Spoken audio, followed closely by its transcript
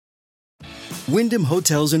Wyndham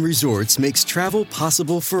Hotels and Resorts makes travel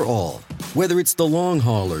possible for all. Whether it's the long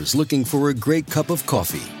haulers looking for a great cup of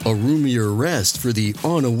coffee, a roomier rest for the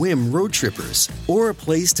on-a-whim road trippers, or a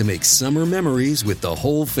place to make summer memories with the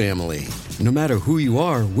whole family. No matter who you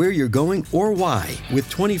are, where you're going, or why, with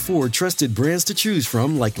 24 trusted brands to choose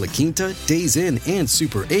from like La Quinta, Days Inn, and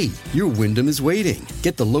Super 8, your Wyndham is waiting.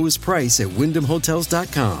 Get the lowest price at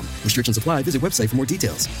WyndhamHotels.com. Restrictions apply. Visit website for more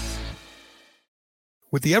details.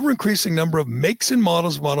 With the ever-increasing number of makes and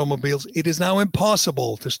models of automobiles, it is now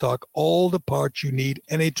impossible to stock all the parts you need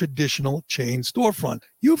in a traditional chain storefront.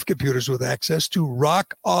 You have computers with access to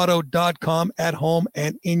rockauto.com at home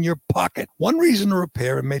and in your pocket. One reason to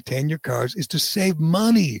repair and maintain your cars is to save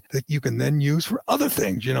money that you can then use for other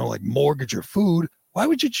things, like mortgage or food. Why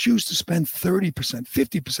would you choose to spend 30%,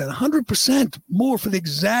 50%, 100% more for the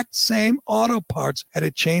exact same auto parts at a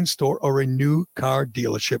chain store or a new car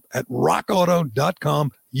dealership? At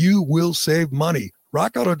rockauto.com, you will save money.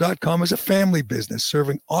 RockAuto.com is a family business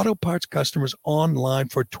serving auto parts customers online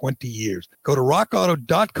for 20 years. Go to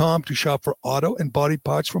RockAuto.com to shop for auto and body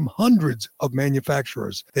parts from hundreds of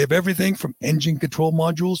manufacturers. They have everything from engine control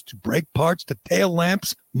modules to brake parts to tail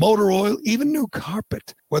lamps, motor oil, even new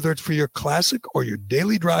carpet. Whether it's for your classic or your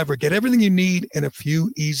daily driver, get everything you need in a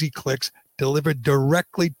few easy clicks delivered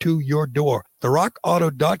directly to your door. The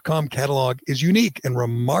RockAuto.com catalog is unique and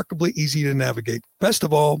remarkably easy to navigate. Best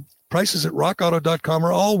of all, prices at rockauto.com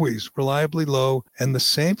are always reliably low, and the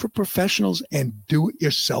same for professionals and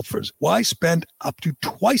do-it-yourselfers. Why spend up to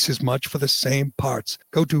twice as much for the same parts?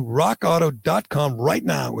 Go to rockauto.com right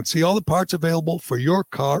now and see all the parts available for your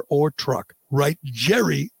car or truck. Write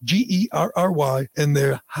Jerry, Gerry, in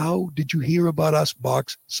their How Did You Hear About Us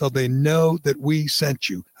box so they know that we sent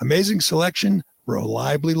you. Amazing selection,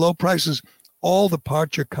 reliably low prices, all the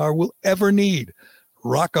parts your car will ever need.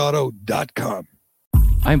 rockauto.com.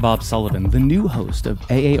 I'm Bob Sullivan, the new host of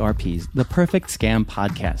AARP's The Perfect Scam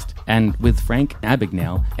podcast. And with Frank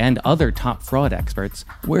Abagnale and other top fraud experts,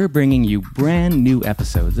 we're bringing you brand new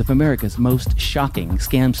episodes of America's most shocking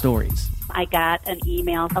scam stories. I got an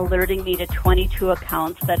email alerting me to 22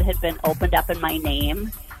 accounts that had been opened up in my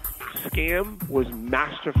name. Scam was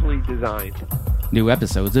masterfully designed. New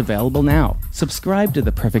episodes available now. Subscribe to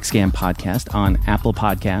the Perfect Scam podcast on Apple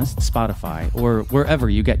Podcasts, Spotify, or wherever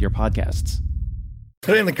you get your podcasts.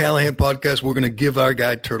 Today on the Callahan podcast, we're going to give our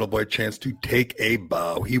guy Turtleboy a chance to take a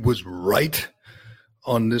bow. He was right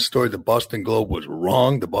on this story. The Boston Globe was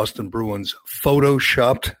wrong. The Boston Bruins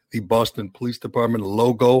photoshopped the Boston Police Department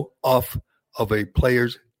logo off of a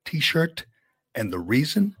player's T-shirt. And the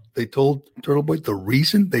reason they told Turtleboy, the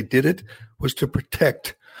reason they did it was to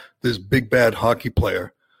protect this big bad hockey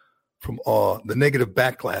player from the negative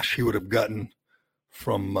backlash he would have gotten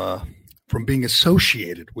from being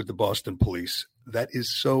associated with the Boston Police. That is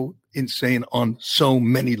so insane on so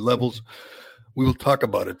many levels. We will talk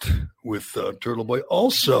about it with Turtleboy.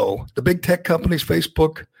 Also, the big tech companies,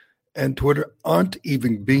 Facebook and Twitter, aren't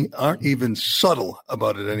even subtle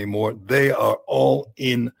about it anymore. They are all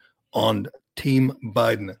in on Team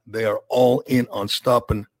Biden. They are all in on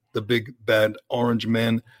stopping the big bad orange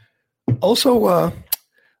man. Also,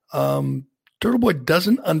 Turtleboy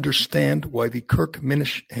doesn't understand why the Kirk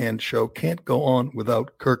Minahan show can't go on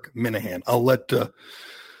without Kirk Minahan. I'll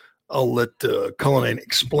let Cullinane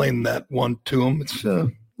explain that one to him. It's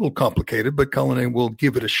a little complicated, but Cullinane will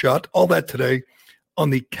give it a shot. All that today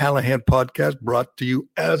on the Callahan podcast, brought to you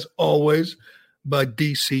as always by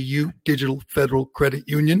DCU, Digital Federal Credit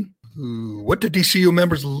Union. What do DCU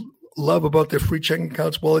members love about their free checking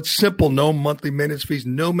accounts? Well, it's simple. No monthly maintenance fees,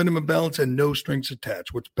 no minimum balance, and no strings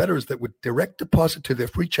attached. What's better is that with direct deposit to their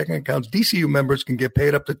free checking accounts, DCU members can get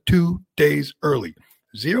paid up to 2 days early.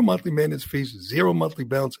 Zero monthly maintenance fees, zero monthly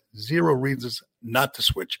balance, zero reasons not to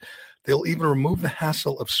switch. They'll even remove the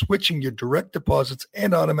hassle of switching your direct deposits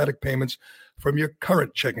and automatic payments from your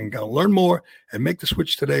current checking account. Learn more and make the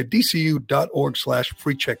switch today at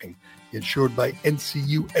dcu.org/free checking. Insured by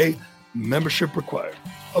NCUA. Membership required.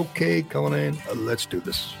 Okay, Cullinane, let's do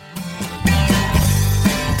this.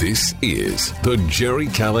 This is the Jerry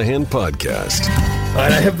Callahan Podcast. All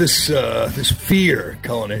right, I have this fear,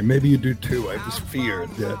 Cullinane. Maybe you do too. I have this fear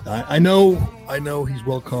that I know he's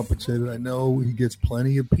well compensated. I know he gets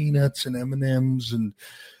plenty of peanuts and M&Ms,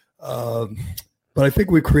 but I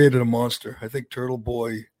think we created a monster. I think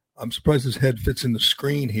Turtleboy. I'm surprised his head fits in the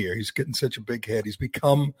screen here. He's getting such a big head. He's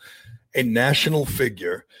become a national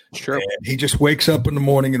figure. Sure. And he just wakes up in the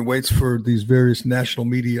morning and waits for these various national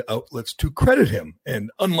media outlets to credit him.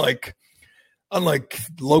 And unlike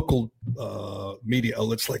local media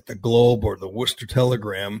outlets like the Globe or the Worcester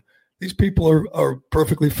Telegram, these people are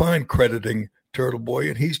perfectly fine crediting Turtleboy,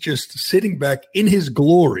 and he's just sitting back in his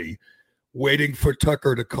glory, waiting for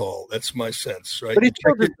Tucker to call. That's my sense, right? But he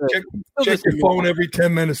check your phone every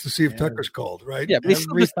 10 minutes to see if Tucker's called, right? Yeah, but he's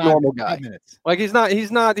still just a normal guy. Like he's not,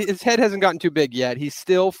 his head hasn't gotten too big yet. He's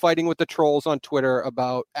still fighting with the trolls on Twitter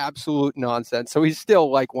about absolute nonsense. So he's still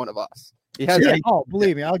like one of us. He has. Yeah. Oh,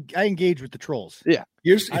 believe me, I engage with the trolls. Yeah.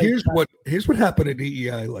 Here's what happened at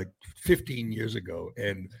EEI like 15 years ago,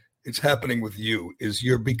 and it's happening with you. Is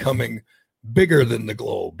you're becoming bigger than the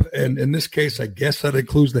Globe, and in this case, I guess that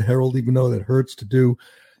includes the Herald, even though that hurts to do.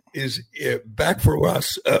 Is back for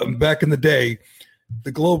us back in the day.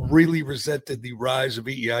 The Globe really resented the rise of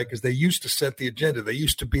EEI because they used to set the agenda. They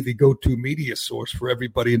used to be the go-to media source for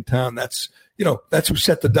everybody in town. That's who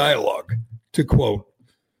set the dialogue, to quote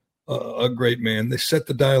a great man. They set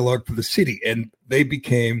the dialogue for the city, and they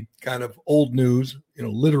became kind of old news.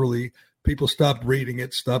 Literally, people stopped reading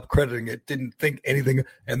it, stopped crediting it, didn't think anything,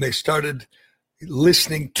 and they started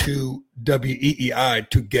listening to WEEI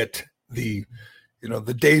to get the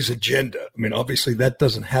day's agenda. I mean, obviously that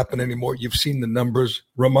doesn't happen anymore. You've seen the numbers.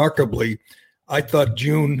 Remarkably, I thought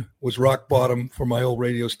June was rock bottom for my old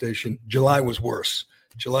radio station. July was worse.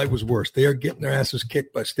 They are getting their asses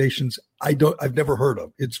kicked by stations I've never heard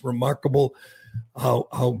of. It's remarkable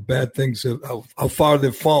how bad things have, how far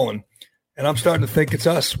they've fallen. And I'm starting to think it's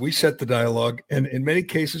us. We set the dialogue. And in many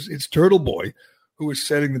cases, it's Turtleboy who is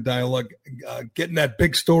setting the dialogue, getting that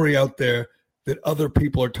big story out there that other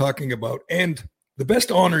people are talking about. And the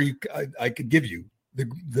best honor I could give you,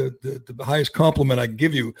 the highest compliment I can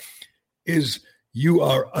give you is you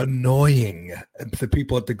are annoying the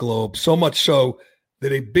people at the Globe, so much so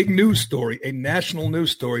that a big news story, a national news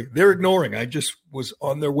story, they're ignoring. I just was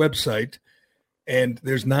on their website, and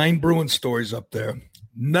there's 9 Bruins stories up there,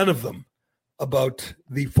 none of them about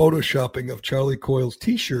the photoshopping of Charlie Coyle's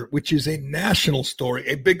T-shirt, which is a national story,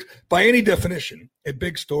 a big, by any definition, a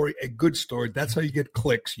big story, a good story. That's how you get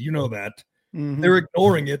clicks. You know that. Mm-hmm. They're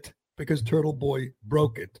ignoring it because Turtleboy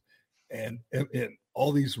broke it, and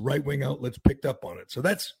all these right-wing outlets picked up on it. So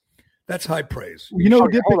that's high praise. We did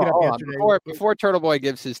pick it up yesterday. Before Turtleboy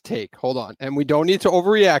gives his take, hold on. And we don't need to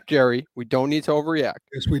overreact, Jerry. We don't need to overreact.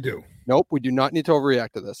 Yes, we do. Nope, we do not need to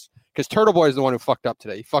overreact to this. Because Turtleboy is the one who fucked up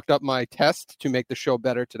today. He fucked up my test to make the show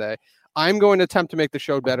better today. I'm going to attempt to make the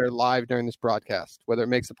show better live during this broadcast. Whether it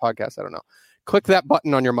makes the podcast, I don't know. Click that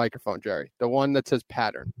button on your microphone, Jerry. The one that says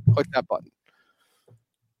pattern. Click that button.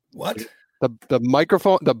 What? The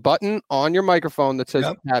microphone, the button on your microphone that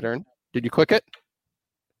says pattern. Did you click it?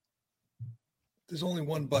 There's only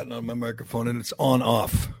one button on my microphone, and it's on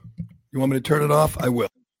off. You want me to turn it off? I will.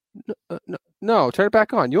 No, turn it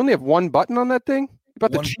back on. You only have one button on that thing?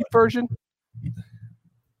 About the cheap version?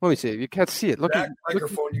 Let me see. You can't see it. Look at the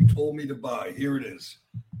microphone you told me to buy. Here it is.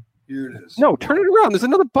 No, turn it around. There's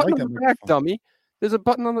another button on the back, dummy. There's a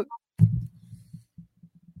button on the...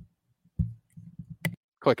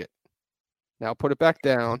 Click it. Now put it back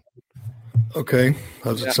down. Okay.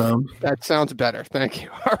 How's it sound? That sounds better. Thank you.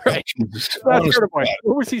 All right.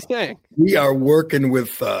 What was he saying? We are working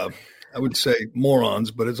with, I would say,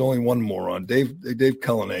 morons, but it's only one moron. Dave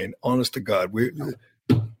Cullinane. Honest to God.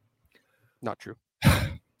 Not true.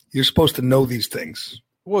 You're supposed to know these things.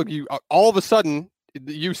 Well, you all of a sudden,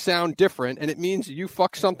 you sound different, and it means you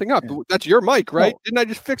fucked something up. Yeah. That's your mic, right? No. Didn't I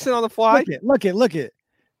just fix it on the fly? Look it.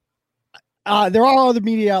 There are other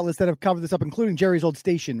media outlets that have covered this up, including Jerry's old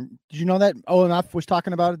station. Did you know that OMF was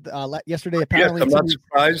talking about it yesterday? Apparently, yes,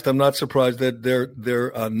 I'm not surprised that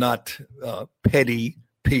they're not petty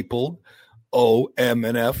people. O, M,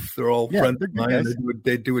 and F. They're all friends of mine.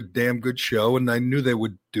 They do a damn good show, and I knew they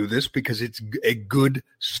would do this because it's a good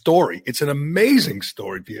story. It's an amazing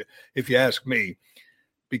story, if you ask me,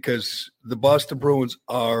 because the Boston Bruins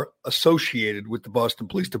are associated with the Boston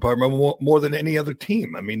Police Department more than any other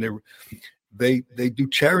team. I mean, they do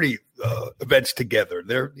charity events together.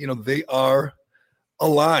 They are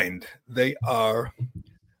aligned. They are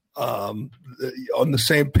on the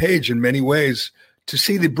same page in many ways. To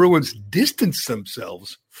see the Bruins distance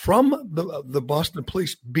themselves from the Boston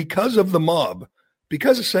Police because of the mob,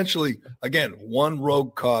 because essentially, again, one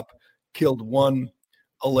rogue cop killed one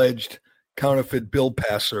alleged counterfeit bill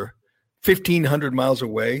passer 1,500 miles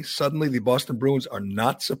away. Suddenly, the Boston Bruins are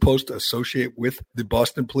not supposed to associate with the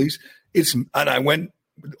Boston Police. And I went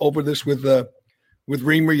over this with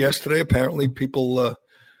Reamer yesterday. Apparently, people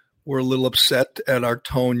were a little upset at our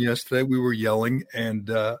tone yesterday. We were yelling,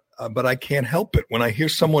 but I can't help it. When I hear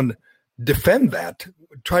someone defend that,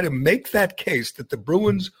 try to make that case that the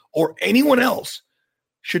Bruins or anyone else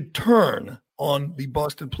should turn on the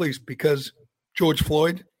Boston Police because George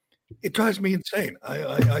Floyd, it drives me insane.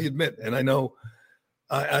 I admit, and I know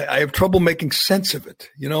I have trouble making sense of it.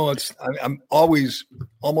 I'm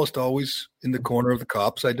almost always in the corner of the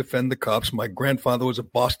cops. I defend the cops. My grandfather was a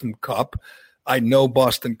Boston cop. I know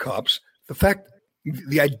Boston cops.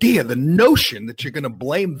 The idea, the notion that you're going to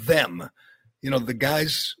blame them, the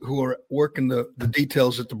guys who are working the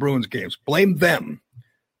details at the Bruins games, blame them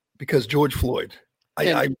because George Floyd.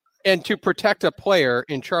 And to protect a player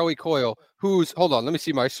in Charlie Coyle, hold on, let me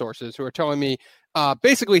see my sources, who are telling me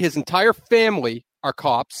basically his entire family are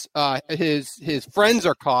cops. His friends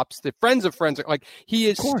are cops. The friends of friends are he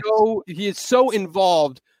is so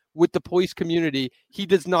involved with the police community. He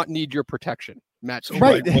does not need your protection, Matt.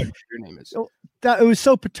 Right. Your name is. It was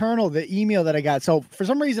so paternal, the email that I got. So for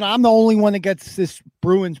some reason, I'm the only one that gets this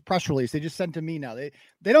Bruins press release. They just sent to me now. They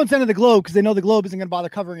don't send it to the Globe because they know the Globe isn't going to bother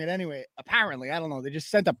covering it anyway. Apparently, I don't know. They just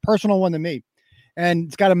sent a personal one to me. And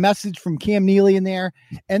it's got a message from Cam Neely in there.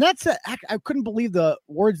 And I couldn't believe the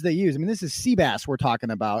words they use. I mean, this is Seabass we're talking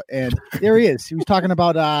about. And there he is. He was talking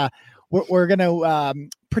about we're going to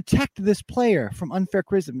protect this player from unfair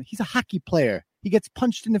criticism. He's a hockey player. He gets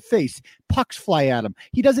punched in the face. Pucks fly at him.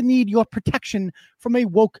 He doesn't need your protection from a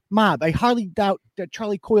woke mob. I hardly doubt that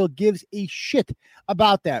Charlie Coyle gives a shit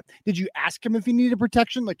about that. Did you ask him if he needed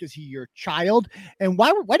protection? Is he your child? And why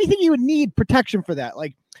do you think he would need protection for that?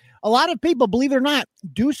 A lot of people, believe it or not,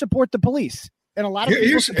 do support the police. And a lot of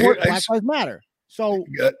people support Black Lives Matter. So,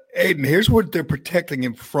 Aiden, here's what they're protecting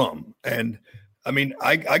him from. And, I mean,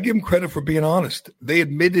 I give him credit for being honest. They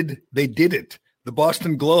admitted they did it. The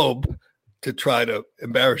Boston Globe, to try to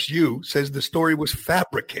embarrass you, says the story was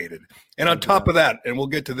fabricated. And on top of that, and we'll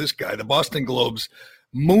get to this guy, the Boston Globe's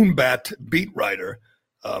Moonbat beat writer,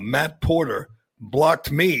 Matt Porter,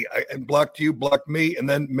 blocked me, and blocked you, blocked me, and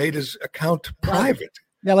then made his account private.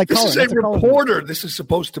 Yeah, this is a reporter. This is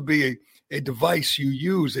supposed to be a device you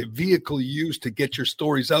use, a vehicle you use to get your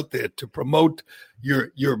stories out there, to promote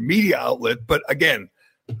your media outlet. But again,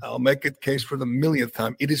 I'll make a case for the millionth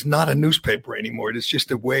time. It is not a newspaper anymore. It is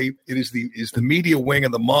just a way. It is the media wing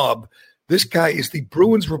of the mob. This guy is the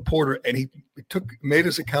Bruins reporter, and he made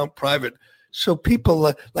his account private so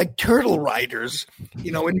people like turtle riders, and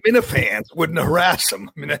minifans wouldn't harass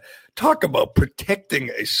him. I mean, talk about protecting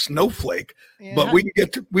a snowflake. Yeah. But we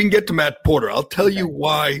can get to Matt Porter. I'll tell you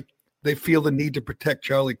why they feel the need to protect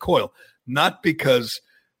Charlie Coyle, not because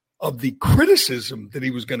of the criticism that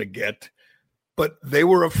he was going to get, but they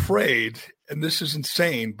were afraid, and this is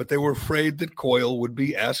insane, but they were afraid that Coyle would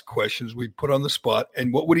be asked questions, we'd put on the spot,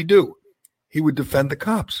 and what would he do? He would defend the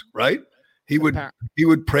cops, right? He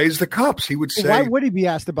would praise the cops. He would say, why would he be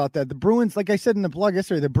asked about that? The Bruins, like I said in the blog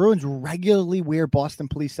yesterday, the Bruins regularly wear Boston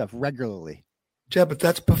police stuff regularly. Yeah, but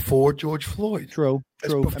that's before George Floyd. True.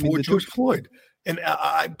 Before George Floyd. And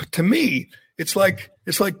to me, it's like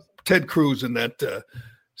Ted Cruz in that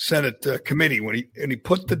Senate committee when he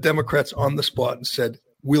put the Democrats on the spot and said,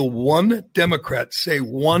 will one Democrat say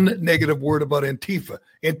one negative word about Antifa?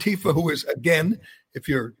 Antifa, who is, again, if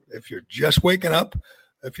you're just waking up,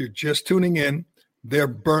 if you're just tuning in,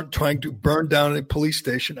 they're trying to burn down a police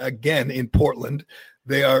station again in Portland.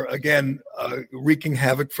 They are, again, wreaking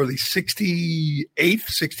havoc for the 68th,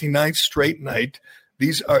 69th straight night.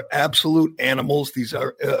 These are absolute animals. These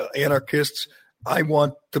are anarchists. I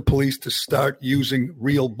want the police to start using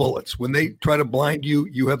real bullets. When they try to blind you,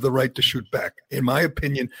 you have the right to shoot back. In my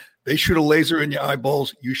opinion, they shoot a laser in your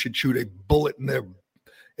eyeballs. You should shoot a bullet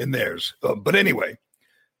in theirs. But anyway,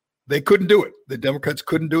 they couldn't do it. The Democrats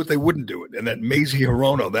couldn't do it. They wouldn't do it. And that Mazie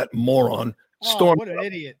Hirono, that moron, stormed. What an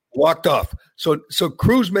idiot. Walked off. So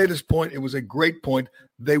Cruz made his point. It was a great point.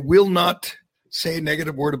 They will not say a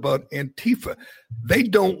negative word about Antifa.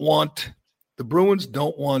 The Bruins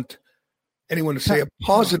don't want anyone to say a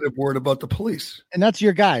positive word about the police. And that's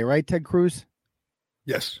your guy, right, Ted Cruz?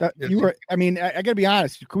 Yes. I got to be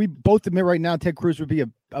honest. Can we both admit right now Ted Cruz would be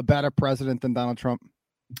a better president than Donald Trump?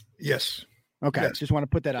 Yes. Okay. Yes. Just want to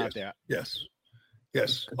put that out there. Yes.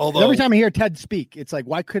 Although every time I hear Ted speak, it's like,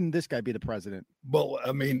 why couldn't this guy be the president? Well,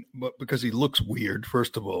 I mean, because he looks weird,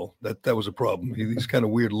 first of all. That was a problem. He's kind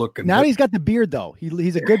of weird looking. Now he's got the beard, though.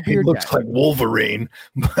 He's a good beard guy. He looks like Wolverine.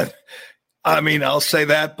 But I mean, I'll say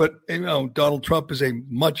that. But, Donald Trump is a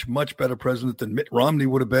much, much better president than Mitt Romney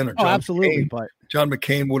would have been. Or absolutely. But John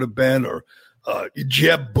McCain would have been, or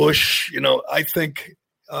Jeb Bush. I think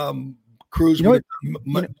Cruz would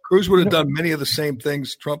have done mmany of the same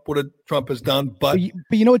things Trump has done. But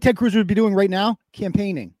you know what Ted Cruz would be doing right now?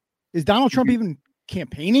 Campaigning. Is Donald Trump even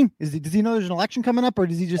campaigning? Does he know there's an election coming up, or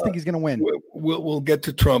does he just think he's going to win? We'll get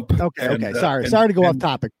to Trump. Okay. Sorry to go off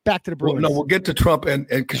topic. Back to the Bruins. We'll get to Trump, and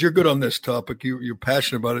because you're good on this topic, you're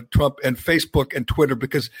passionate about it. Trump and Facebook and Twitter,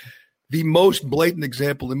 because the most blatant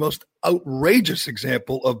example, the most outrageous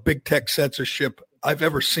example of big tech censorship I've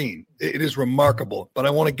ever seen. It is remarkable, but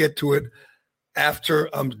I want to get to it after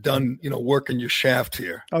I'm done, working your shaft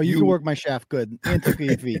here. Oh, you can work my shaft good. And tickle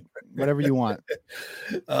your feet, whatever you want.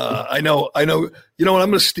 I know. You know what? I'm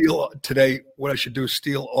going to steal today. What I should do is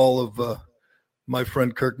steal all of my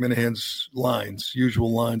friend Kirk Minahan's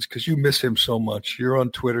usual lines, because you miss him so much. You're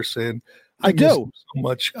on Twitter saying, I do. Miss him so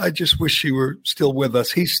much. I just wish he were still with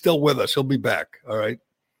us. He's still with us. He'll be back. All right.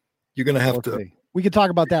 You're going to have to. We can talk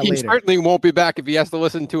about that later. He certainly won't be back if he has to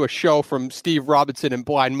listen to a show from Steve Robinson and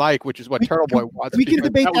Blind Mike, which is what Turtleboy wants. We can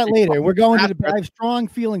debate that later. We're going to. I have strong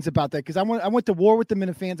feelings about that because I went to war with the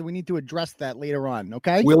Minifans, and we need to address that later on.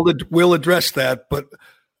 Okay, we'll address that, but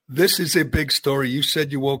this is a big story. You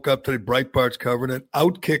said you woke up today. Breitbart's covering it.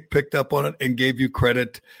 Outkick picked up on it and gave you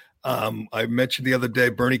credit. I mentioned the other day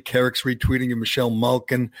Bernie Carrick's retweeting and Michelle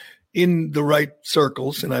Malkin. In the right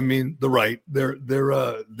circles, and I mean the right, they're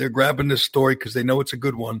grabbing this story because they know it's a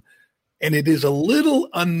good one, and it is a little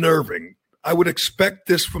unnerving. I would expect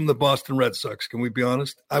this from the Boston Red Sox. Can we be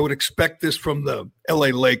honest? I would expect this from the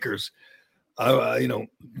L.A. Lakers,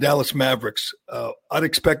 Dallas Mavericks. I'd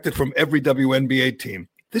expect it from every WNBA team.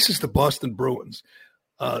 This is the Boston Bruins.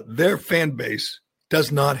 Their fan base does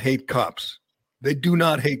not hate cops. They do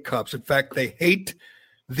not hate cops. In fact, they hate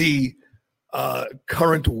the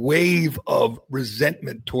current wave of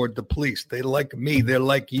resentment toward the police. They like me. They're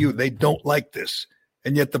like you. They don't like this.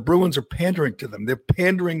 And yet the Bruins are pandering to them. They're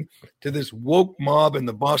pandering to this woke mob in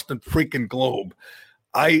the Boston freaking Globe.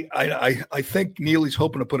 I think Neely's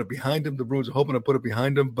hoping to put it behind him. The Bruins are hoping to put it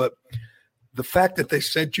behind him. But the fact that they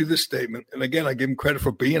sent you this statement, and again, I give them credit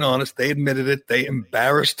for being honest. They admitted it. They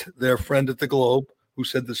embarrassed their friend at the Globe who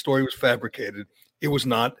said the story was fabricated. It was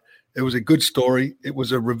not. It was a good story. It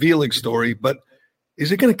was a revealing story, but is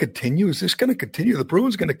it going to continue? Is this going to continue? The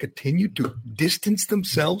Bruins going to continue to distance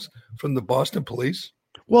themselves from the Boston police?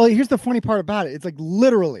 Well, here's the funny part about it. It's like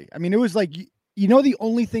literally, I mean, it was like, the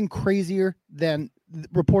only thing crazier than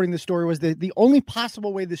reporting the story was the only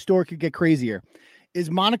possible way the story could get crazier is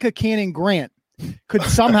Monica Cannon Grant could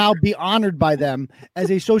somehow be honored by them as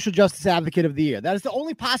a social justice advocate of the year. That is the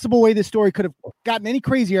only possible way this story could have gotten any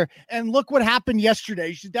crazier. And look what happened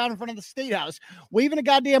yesterday. She's down in front of the Statehouse waving a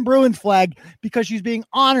goddamn Bruins flag because she's being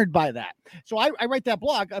honored by that. So I write that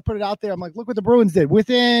blog. I put it out there. I'm like, look what the Bruins did.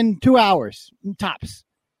 Within 2 hours, tops,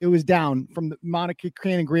 it was down from the Monica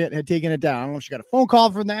Cannon Grant had taken it down. I don't know if she got a phone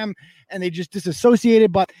call from them and they just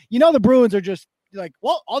disassociated. But, the Bruins are just like,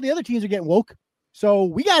 well, all the other teams are getting woke. So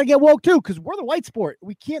we got to get woke too, because we're the white sport.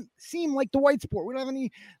 We can't seem like the white sport. We don't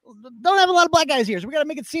have a lot of black guys here, so we got to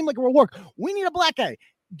make it seem like we're woke. We need a black guy.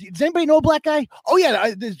 Does anybody know a black guy? Oh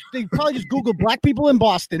yeah, they probably just Google black people in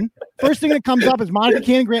Boston. First thing that comes up is Monica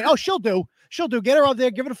Cannon Grant. Oh, she'll do. Get her out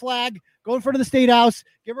there, give her a flag, go in front of the Statehouse,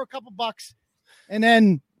 give her a couple bucks, and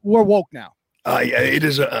then we're woke now. It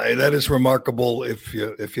is that is remarkable. If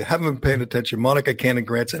you haven't been paying attention, Monica Cannon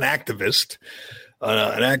Grant's an activist.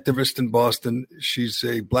 An activist in Boston. She's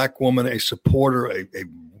a black woman, a supporter, a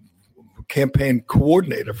campaign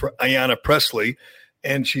coordinator for Ayanna Pressley,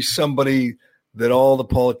 and she's somebody that all the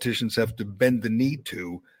politicians have to bend the knee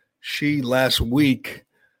to. She last week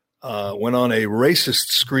went on a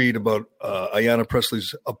racist screed about Ayanna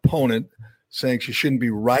Pressley's opponent, saying she shouldn't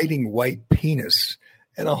be riding white penis,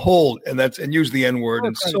 and use the N-word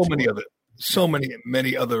and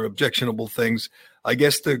many other objectionable things. I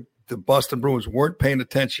guess the Boston Bruins weren't paying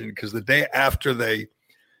attention because the day they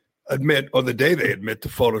admit to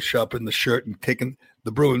photoshopping the shirt and taking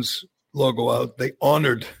the Bruins logo out, they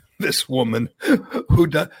honored this woman who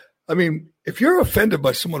if you're offended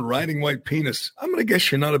by someone riding white penis, I'm going to guess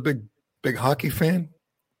you're not a big hockey fan.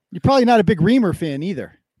 You're probably not a big Reamer fan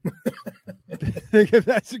either. If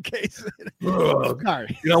that's the case.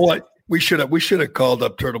 Sorry. You know what? We should have called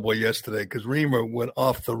up Turtleboy yesterday because Reamer went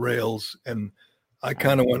off the rails and I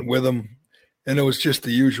kind of went with him, and it was just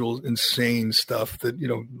the usual insane stuff that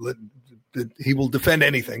that he will defend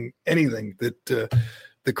anything that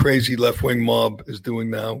the crazy left wing mob is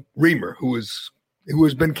doing now. Reamer, who has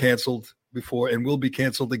been canceled before and will be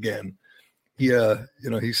canceled again,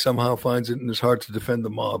 he somehow finds it in his heart to defend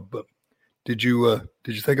the mob. But did you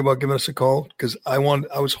think about giving us a call? Because I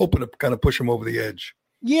was hoping to kind of push him over the edge.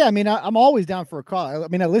 Yeah, I mean, I'm always down for a call. I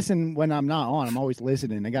mean, I listen when I'm not on. I'm always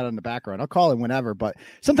listening. I got it in the background. I'll call him whenever, but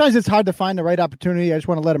sometimes it's hard to find the right opportunity. I just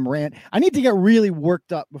want to let him rant. I need to get really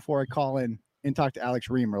worked up before I call in and talk to Alex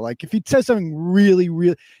Reamer. Like, if he says something really,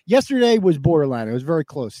 really – yesterday was borderline. It was very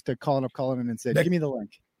close to calling him and said, give me the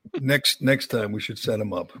link. Next time we should set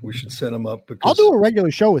him up. Because I'll do a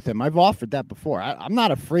regular show with him. I've offered that before. I'm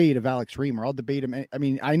not afraid of Alex Reamer. I'll debate him. I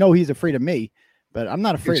mean, I know he's afraid of me, but I'm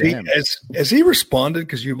not afraid of him. Has he responded?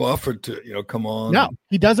 Because you've offered to, come on. No,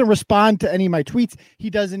 he doesn't respond to any of my tweets. He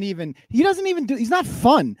doesn't even do. He's not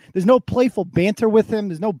fun. There's no playful banter with him.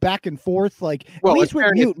 There's no back and forth. Like, at least with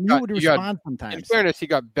Mute would respond sometimes. In fairness, he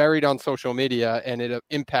got buried on social media, and it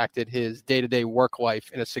impacted his day-to-day work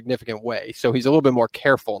life in a significant way. So he's a little bit more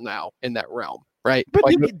careful now in that realm, right? But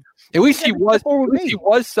at least he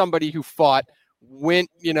was somebody who fought, went,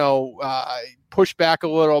 pushed back a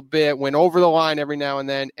little bit, went over the line every now and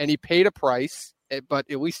then, and he paid a price, but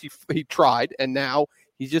at least he tried, and now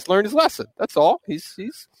he's just learned his lesson. That's all. He's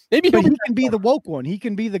maybe he can be the woke one. He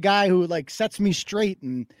can be the guy who sets me straight,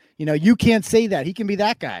 and you can't say that. He can be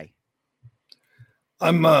that guy.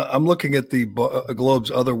 I'm looking at the Globe's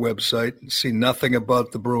other website and see nothing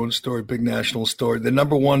about the Bruins story, big national story. The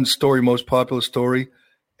number one story, most popular story,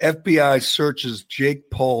 FBI searches Jake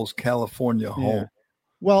Paul's California home. Yeah.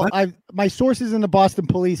 Well, my sources in the Boston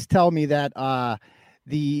police tell me that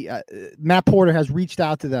Matt Porter has reached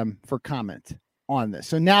out to them for comment on this.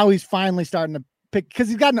 So now he's finally starting to pick, because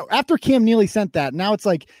he's got after Cam Neely sent that. Now it's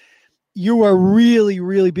like you are really,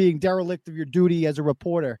 really being derelict of your duty as a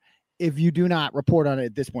reporter if you do not report on it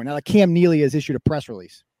at this point. Now, Cam Neely has issued a press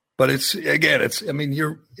release. But there's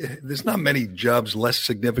not many jobs less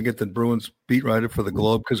significant than Bruins beat writer for the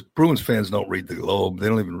Globe, because Bruins fans don't read the Globe. They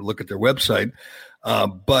don't even look at their website.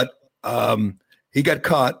 But he got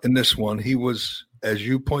caught in this one. He was, as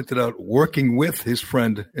you pointed out, working with his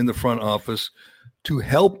friend in the front office to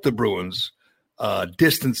help the Bruins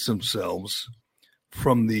distance themselves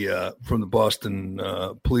from the Boston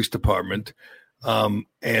Police Department.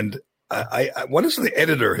 And what is the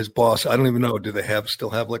editor, his boss? I don't even know. Do they still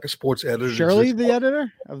have a sports editor? Shirley, the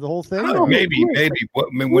editor of the whole thing? Oh, maybe.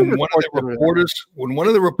 When one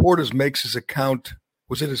of the reporters makes his account,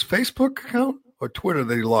 was it his Facebook account or Twitter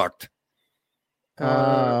that he locked?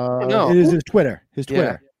 No, it is his Twitter. His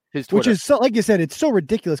Twitter. Yeah. His Twitter. Which is so, like you said, it's so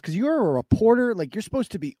ridiculous because you're a reporter. You're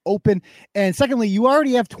supposed to be open. And secondly, you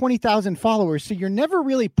already have 20,000 followers. So you're never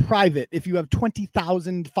really private if you have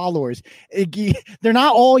 20,000 followers. They're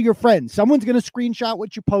not all your friends. Someone's going to screenshot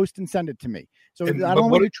what you post and send it to me. So I don't know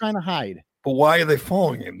what you're trying to hide. But why are they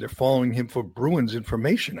following him? They're following him for Bruins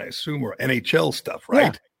information, I assume, or NHL stuff,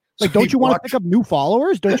 right? Yeah. Don't you want to pick up new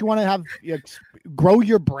followers? Don't you want to have grow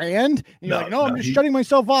your brand? And you're I'm just shutting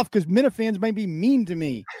myself off because Minifans might be mean to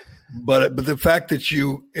me. But the fact that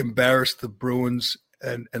you embarrassed the Bruins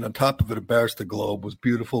and on top of it embarrassed the Globe was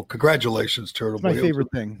beautiful. Congratulations, Turtleboy. It's my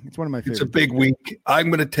favorite thing. It's one of my favorites. It's a big week.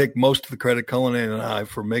 I'm going to take most of the credit, Cullen and I,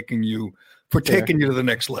 for taking you to the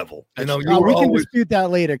next level. We can dispute that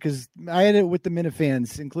later because I had it with the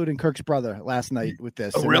Minifans, including Kirk's brother, last night with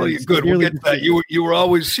this. Oh, really? Good. We'll get to that. You were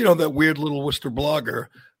always, that weird little Worcester blogger,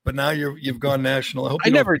 but now you've gone national. To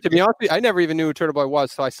be honest with you, I never even knew who Turtleboy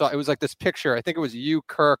was. So I saw it was this picture. I think it was you,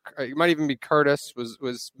 Kirk. It might even be Curtis. Was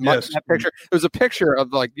that picture? It was a picture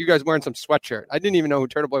of you guys wearing some sweatshirt. I didn't even know who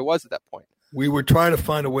Turtleboy was at that point. We were trying to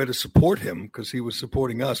find a way to support him because he was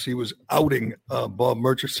supporting us. He was outing Bob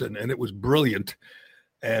Murchison, and it was brilliant.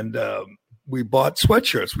 And we bought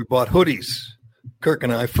sweatshirts. We bought hoodies, Kirk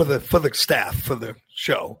and I, for the staff, for the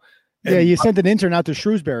show. And you sent an intern out to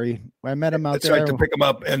Shrewsbury. I met him out there. That's right, to pick him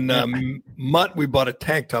up. And Mutt, we bought a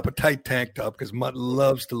tight tank top, because Mutt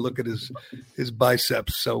loves to look at his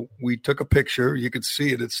biceps. So we took a picture. You could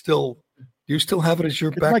see it. You still have it as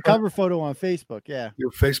your background? My cover photo on Facebook, yeah.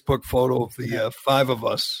 Your Facebook photo of the five of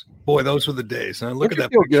us. Boy, those were the days. And look at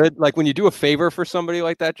that. Feel good? When you do a favor for somebody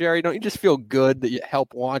like that, Jerry, don't you just feel good that you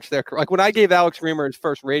help launch their career? When I gave Alex Reamer his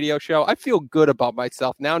first radio show, I feel good about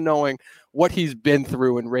myself now knowing what he's been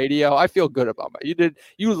through in radio. I feel good about myself.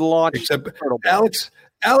 You launched. Except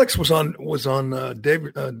Alex was on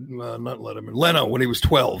David, not Letterman, Leno when he was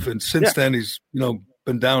 12, and since then he's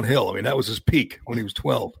been downhill. I mean, that was his peak when he was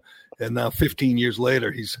 12. And now 15 years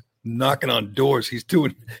later, he's knocking on doors. He's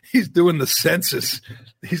doing the census.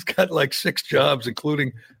 He's got 6 jobs,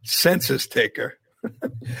 including census taker.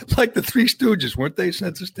 Like the Three Stooges, weren't they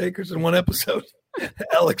census takers in one episode?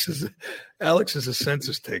 Alex is a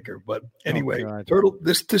census taker. But anyway, Turtle.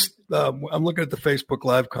 I'm looking at the Facebook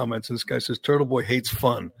Live comments, and this guy says Turtleboy hates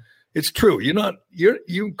fun. It's true.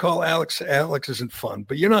 You call Alex isn't fun,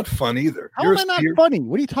 but you're not fun either. How am I not funny?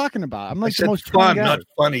 What are you talking about? I'm the most fun, not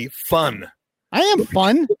funny. Fun. I am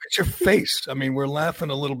fun. Look at your face. I mean, we're laughing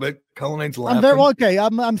a little bit. Cullinane's laughing. I'm very okay.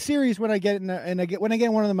 I'm serious when I get in when I get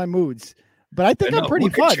in one of my moods. But I think I'm pretty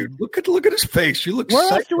fun. Look at his face. You look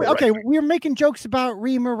okay, we're making jokes about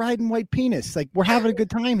Reamer riding white penis. We're having a good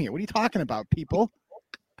time here. What are you talking about, people?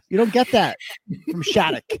 You don't get that from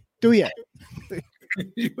Shattuck, do you?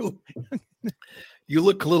 You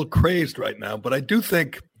look a little crazed right now, but I do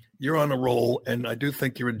think you're on a roll, and I do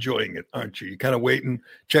think you're enjoying it, aren't you? You're kind of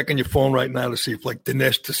checking your phone right now to see if like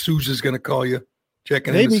Dinesh D'Souza is going to call you,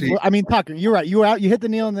 checking in to see. I mean, Tucker, you're right. You hit the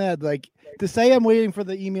nail on the head. Like, to say I'm waiting for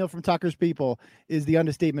the email from Tucker's people is the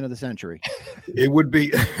understatement of the century. It would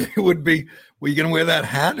be. Were you going to wear that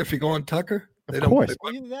hat if you go on Tucker? Of course.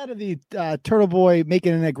 Either that or the Turtleboy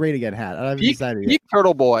making it great again hat. I haven't decided yet. Peak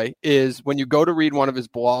Turtleboy is when you go to read one of his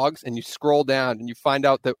blogs and you scroll down and you find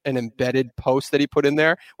out that an embedded post that he put in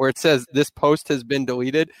there where it says this post has been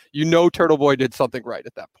deleted. You know Turtleboy did something right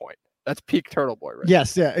at that point. That's peak Turtleboy, right?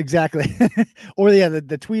 Yes, yeah, exactly. Or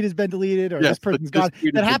the tweet has been deleted, or this person's gone.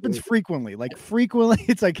 That happens frequently. Like frequently,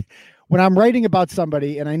 it's like when I'm writing about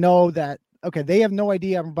somebody and I know that they have no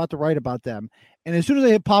idea I'm about to write about them, and as soon as I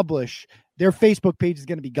hit publish, their Facebook page is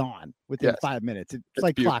going to be gone within 5 minutes. It's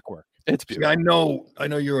like beautiful. Clockwork. It's beautiful. See, I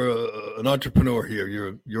know you're an entrepreneur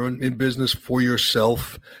here. You're in business for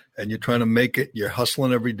yourself, and you're trying to make it. You're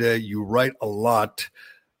hustling every day. You write a lot.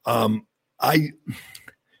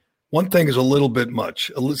 One thing is a little bit much.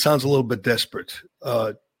 It sounds a little bit desperate.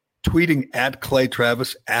 Tweeting at Clay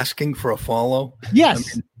Travis, asking for a follow.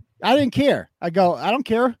 Yes. I didn't care. I don't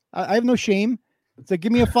care. I have no shame. It's like,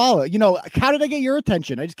 give me a follow. How did I get your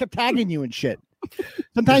attention? I just kept tagging you and shit.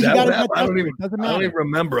 Sometimes you got to. I don't even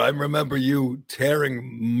remember. I remember you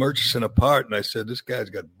tearing Murchison apart, and I said, "This guy's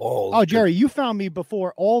got balls." Oh, Jerry, you found me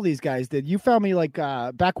before all these guys did. You found me like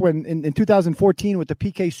back when in 2014 with the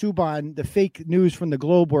PK Subban, the fake news from the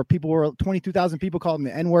Globe, where 22,000 people called him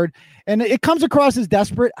the N-word, and it comes across as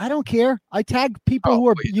desperate. I don't care. I tag people who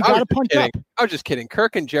are you got to punch up. I was just kidding.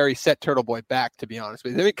 Kirk and Jerry set Turtleboy back, to be honest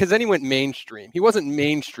with you, because then he went mainstream. He wasn't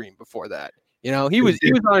mainstream before that. He was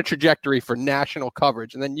on a trajectory for national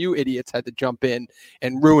coverage, and then you idiots had to jump in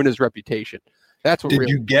and ruin his reputation. That's what. Did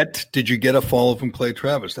you get a follow from Clay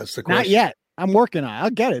Travis? That's the question. Not yet. I'm working on it.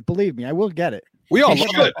 I'll get it. Believe me, I will get it. We all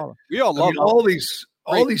love it. We all love all these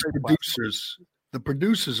producers, the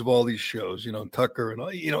producers of all these shows. Tucker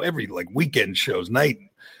and every weekend shows, night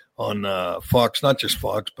on Fox, not just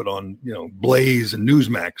Fox, but on Blaze and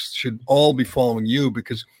Newsmax should all be following you,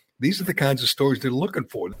 because these are the kinds of stories they're looking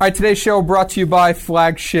for. All right, today's show brought to you by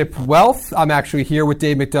Flagship Wealth. I'm actually here with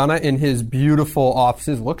Dave McDonough in his beautiful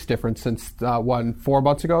offices. Looks different since, 4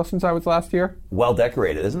 months ago since I was last here? Well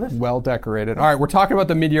decorated, isn't it? Well decorated. All right, we're talking about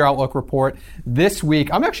the mid-year outlook report. This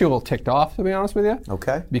week, I'm actually a little ticked off, to be honest with you.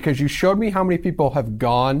 Okay. Because you showed me how many people have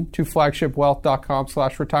gone to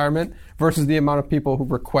flagshipwealth.com/retirement versus the amount of people who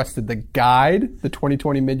requested the guide, the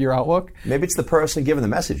 2020 mid-year outlook. Maybe it's the person giving the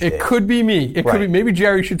message, Dave. It could be me. It could be. Maybe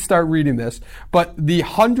Jerry should start reading this. But the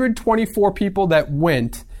 124 people that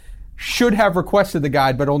went should have requested the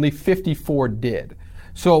guide, but only 54 did.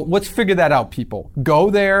 So let's figure that out, people.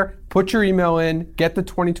 Go there, put your email in, get the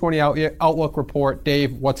 2020 Outlook report.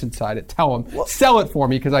 Dave, what's inside it? Tell them. Sell it for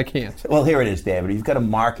me, because I can't. Well, here it is, David. You've got a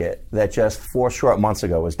market that just 4 short months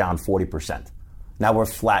ago was down 40%. Now we're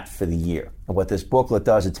flat for the year. And what this booklet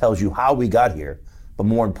does, it tells you how we got here, but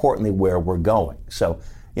more importantly, where we're going. So,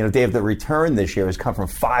 Dave, the return this year has come from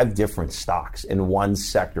 5 different stocks in one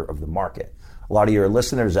sector of the market. A lot of your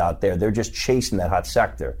listeners out there, they're just chasing that hot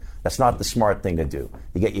sector. That's not the smart thing to do.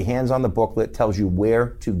 You get your hands on the booklet, tells you where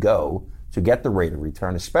to go to get the rate of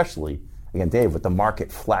return, especially, again, Dave, with the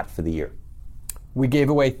market flat for the year. We gave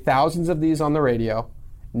away thousands of these on the radio.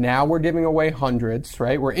 Now we're giving away hundreds,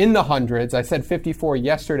 right? We're in the hundreds. I said 54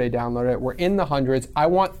 yesterday, downloaded it. We're in the hundreds. I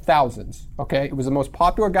want thousands, okay? It was the most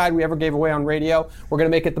popular guide we ever gave away on radio. We're going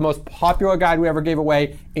to make it the most popular guide we ever gave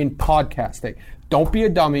away in podcasting. Don't be a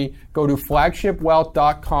dummy. Go to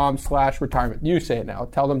flagshipwealth.com/retirement. You say it now.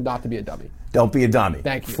 Tell them not to be a dummy. Don't be a dummy.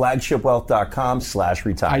 Thank you.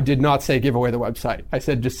 Flagshipwealth.com/retirement. I did not say give away the website. I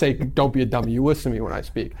said just say don't be a dummy. You listen to me when I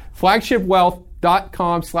speak.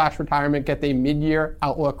 Flagshipwealth.com/retirement. Get the mid-year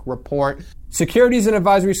outlook report. Securities and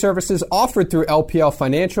advisory services offered through LPL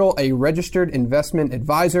Financial, a registered investment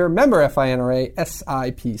advisor, member FINRA,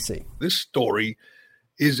 SIPC. This story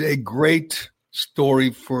is a great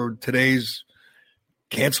story for today's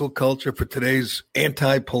cancel culture, for today's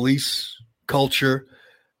anti-police culture.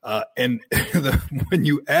 And when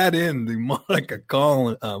you add in the Monica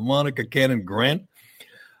Cannon Grant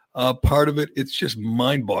part of it, it's just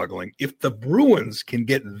mind-boggling. If the Bruins can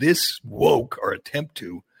get this woke or attempt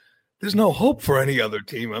to, there's no hope for any other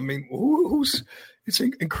team. I mean, it's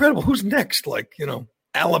incredible. Who's next?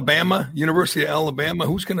 Alabama, University of Alabama.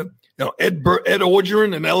 Who's going to, Ed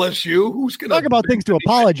Orgeron and LSU? Who's going to talk about things to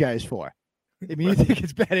apologize for? I mean, you think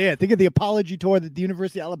it's bad? Yeah, think of the apology tour that the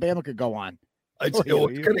University of Alabama could go on. I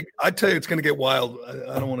tell you, it's going to get wild.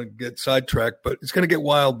 I don't want to get sidetracked, but it's going to get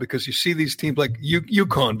wild because you see these teams like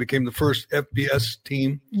UConn became the first FBS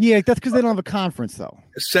team. Yeah, that's because they don't have a conference, though.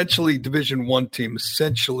 Essentially, Division I team,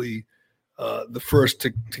 essentially the first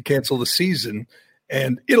to cancel the season.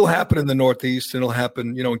 And it'll happen in the Northeast, and it'll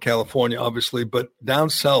happen, in California, obviously. But down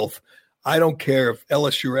south, I don't care if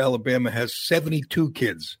LSU or Alabama has 72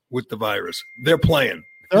 kids with the virus. They're playing.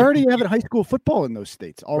 They're already having high school football in those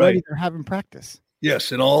states. Already They're having practice.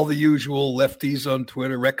 Yes, and all the usual lefties on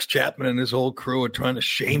Twitter, Rex Chapman and his whole crew are trying to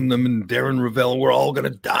shame them, and Darren Ravel, we're all going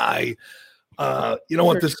to die. You know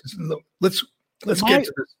what? Let's get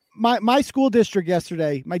to this. My school district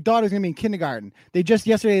yesterday, my daughter's going to be in kindergarten. They just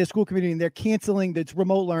yesterday had a school committee, and they're canceling this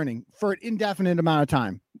remote learning for an indefinite amount of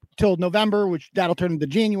time till November, which that'll turn into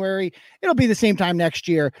January. It'll be the same time next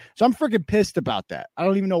year. So I'm freaking pissed about that. I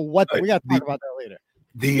don't even know what we got to talk about that later.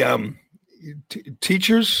 The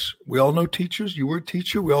teachers, we all know teachers. You were a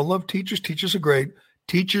teacher. We all love teachers. Teachers are great.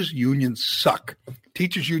 Teachers unions suck.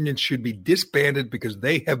 Teachers unions should be disbanded because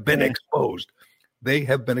they have been exposed. They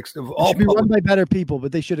have been exposed. All should be run by better people,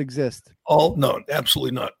 but they should exist. No,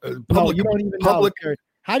 absolutely not. Public, you don't even know.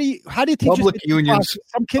 How do you teach public unions?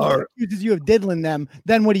 Some kid accuses you of diddling them.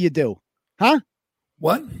 Then what do? Huh?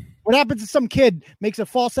 What? What happens if some kid makes a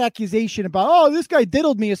false accusation about, this guy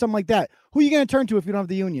diddled me or something like that? Who are you going to turn to if you don't have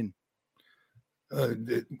the union? I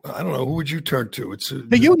don't know. Who would you turn to? It's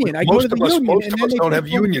the union. Most of us don't have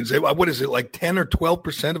unions. What is it, like 10 or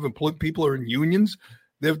 12% of employed people are in unions?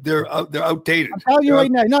 They're outdated. I'm telling you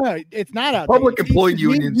right now. No, it's not outdated. Public employee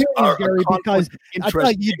unions are because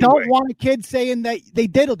you don't want a kid saying that they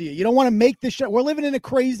diddled you. You don't want to make this shit. We're living in a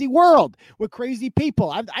crazy world with crazy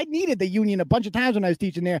people. I needed the union a bunch of times when I was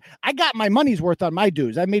teaching there. I got my money's worth on my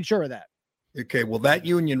dues. I made sure of that. Okay, well, that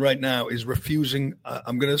union right now is refusing.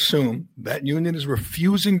 I'm going to assume that union is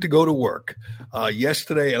refusing to go to work.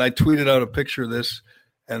 Yesterday, and I tweeted out a picture of this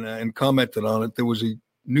and commented on it. There was a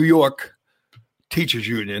New York Teachers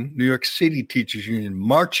Union, New York City Teachers Union,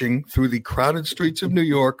 marching through the crowded streets of New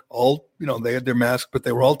York. All, they had their masks, but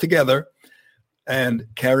they were all together and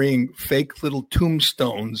carrying fake little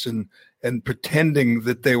tombstones and pretending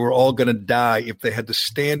that they were all going to die. If they had to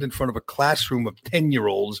stand in front of a classroom of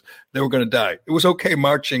 10-year-olds, they were going to die. It was okay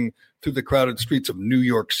marching through the crowded streets of New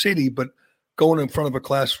York City, but going in front of a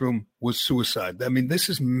classroom was suicide. I mean, this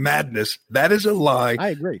is madness. That is a lie. I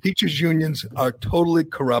agree. Teachers unions are totally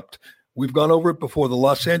corrupt. We've gone over it before. The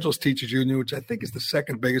Los Angeles Teachers Union, which I think is the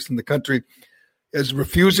second biggest in the country, is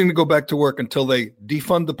refusing to go back to work until they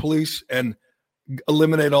defund the police and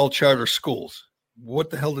eliminate all charter schools.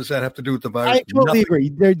 What the hell does that have to do with the virus? I totally agree.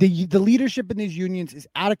 The leadership in these unions is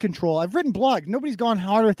out of control. I've written blogs. Nobody's gone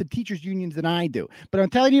harder at the teachers' unions than I do. But I'm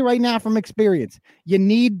telling you right now from experience, you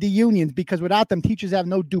need the unions because without them, teachers have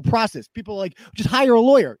no due process. People like, just hire a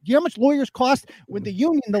lawyer. Do you know how much lawyers cost? With the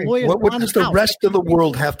union, the lawyers. What does the rest of the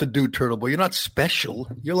world have to do, Turtleboy? You're not special.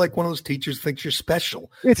 You're like one of those teachers who thinks you're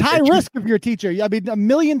special. It's high risk if you're a teacher. I mean, a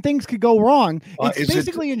million things could go wrong. It's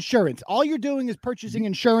basically insurance. All you're doing is purchasing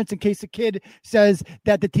insurance in case a kid says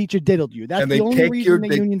that the teacher diddled you. That's the only reason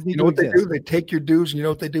the unions need to exist. What they do? They take your dues, and you know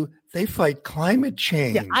what they do? They fight climate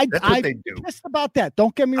change. Yeah, That's what they do. Pissed about that.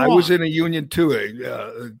 Don't get me wrong. I was in a union too.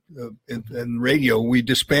 In radio, we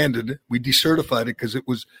disbanded. We decertified it because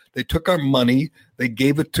they took our money. They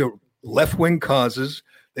gave it to left-wing causes.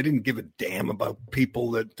 They didn't give a damn about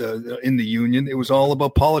people that in the union. It was all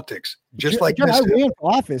about politics. Just like this. I ran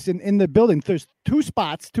for office in the building. There's 2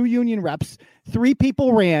 spots, 2 union reps. 3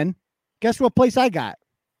 people ran. Guess what place I got?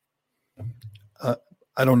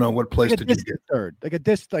 I don't know what place did you get. Third,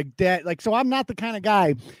 so I'm not the kind of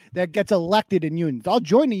guy that gets elected in unions. I'll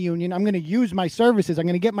join the union. I'm going to use my services. I'm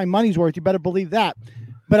going to get my money's worth. You better believe that.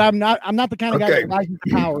 But I'm not the kind of guy that rises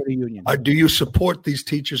to power of the union. Do you support these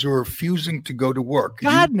teachers who are refusing to go to work?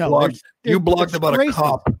 God, no. You blogged about a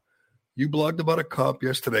cop. You blogged about a cop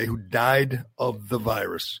yesterday who died of the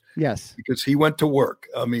virus. Yes. Because he went to work.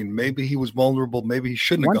 I mean, maybe he was vulnerable. Maybe he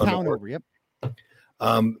shouldn't have gone to work. Over, yep.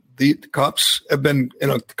 The cops have been,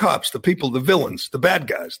 the people, the villains, the bad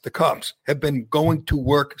guys, the cops have been going to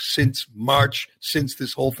work since March, since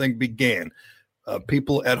this whole thing began.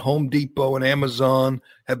 People at Home Depot and Amazon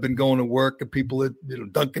have been going to work, and people at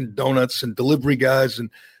Dunkin' Donuts and delivery guys, and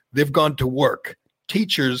they've gone to work.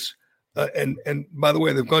 Teachers, and by the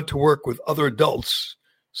way, they've gone to work with other adults,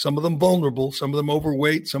 some of them vulnerable, some of them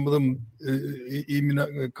overweight, some of them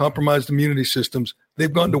compromised immunity systems.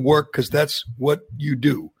 They've gone to work because that's what you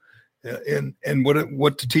do. And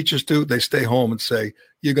what the teachers do, they stay home and say,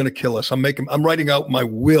 "You're going to kill us. I'm writing out my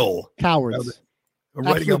will." Cowards.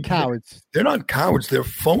 Writing cowards. They're not cowards. They're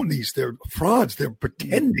phonies. They're frauds. They're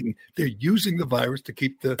pretending. They're using the virus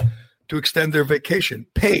to extend their vacation.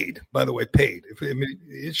 Paid, by the way, paid.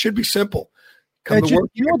 It should be simple. Come to work,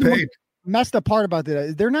 you get paid. Messed up part about that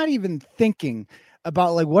is they're not even thinking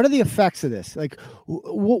about like what are the effects of this? Like,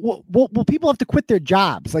 will people have to quit their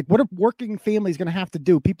jobs? Like, what are working families going to have to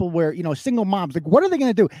do? People where single moms, like, what are they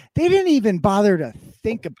going to do? They didn't even bother to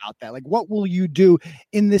think about that. Like, what will you do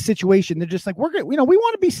in this situation? They're just like, we're going, we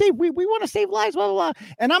want to be safe. We want to save lives, blah blah blah.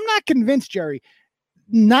 And I'm not convinced, Jerry.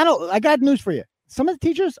 I got news for you. Some of the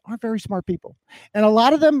teachers aren't very smart people, and a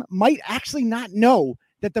lot of them might actually not know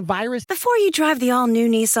that the virus. Before you drive the all-new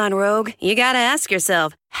Nissan Rogue, you gotta ask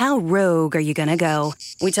yourself, how rogue are you gonna go?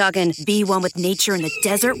 We talking be one with nature in the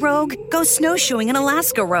desert rogue? Go snowshoeing in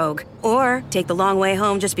Alaska rogue? Or take the long way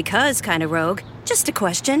home just because kind of rogue? Just a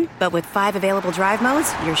question, but with 5 available drive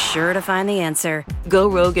modes, you're sure to find the answer. Go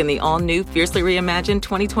rogue in the all-new, fiercely reimagined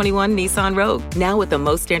 2021 Nissan Rogue, now with the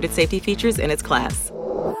most standard safety features in its class.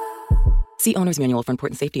 See Owner's Manual for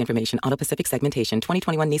important safety information. Auto Pacific segmentation.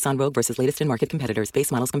 2021 Nissan Rogue versus latest in market competitors.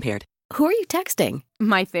 Base models compared. Who are you texting?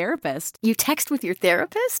 My therapist. You text with your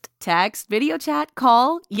therapist? Text, video chat,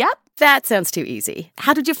 call. Yep. That sounds too easy.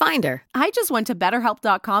 How did you find her? I just went to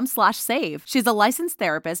betterhelp.com/save. She's a licensed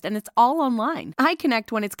therapist and it's all online. I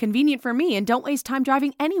connect when it's convenient for me and don't waste time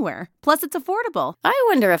driving anywhere. Plus, it's affordable. I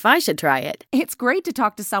wonder if I should try it. It's great to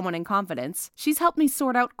talk to someone in confidence. She's helped me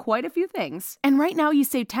sort out quite a few things. And right now you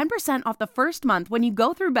save 10% off the first month when you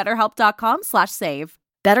go through betterhelp.com/save.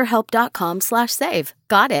 betterhelp.com/save.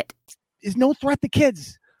 Got it. Is no threat to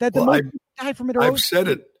kids. That the most die from it. I've said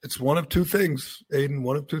it. It's one of two things, Aiden.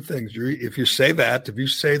 One of two things. If you say that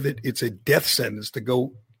it's a death sentence to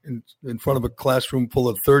go in front of a classroom full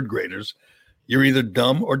of third graders, you're either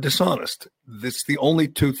dumb or dishonest. That's the only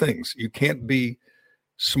two things. You can't be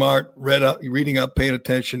smart, reading up, paying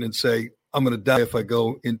attention, and say, I'm going to die if I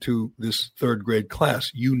go into this third grade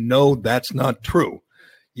class. That's not true.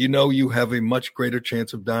 You have a much greater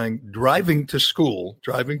chance of dying driving to school,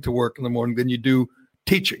 driving to work in the morning than you do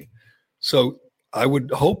teaching. So I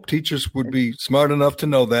would hope teachers would be smart enough to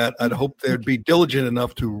know that. I'd hope they'd be diligent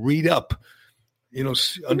enough to read up,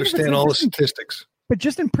 understand all the statistics. But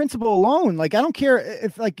just in principle alone, like, I don't care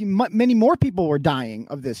if many more people were dying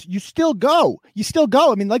of this. You still go.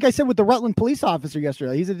 I mean, like I said with the Rutland police officer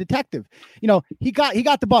yesterday, he's a detective. He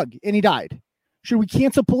got the bug and he died. Should we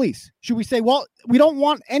cancel police? Should we say, well, we don't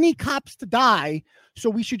want any cops to die, so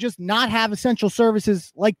we should just not have essential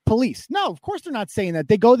services like police? No, of course they're not saying that.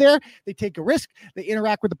 They go there, they take a risk, they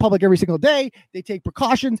interact with the public every single day, they take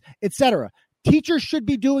precautions, etc. Teachers should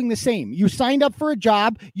be doing the same. You signed up for a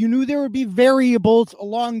job, you knew there would be variables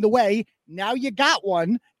along the way. Now you got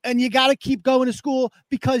one, and you got to keep going to school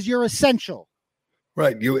because you're essential.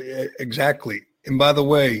 Right. Exactly. And by the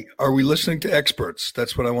way, are we listening to experts?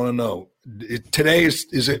 That's what I want to know. Today,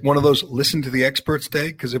 is it one of those listen to the experts day?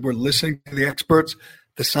 Because if we're listening to the experts,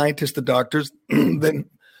 the scientists, the doctors, then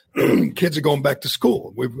kids are going back to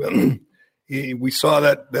school. We saw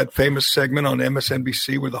that famous segment on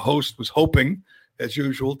MSNBC where the host was hoping, as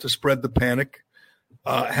usual, to spread the panic.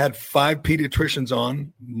 Had 5 pediatricians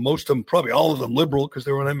on, most of them, probably all of them liberal because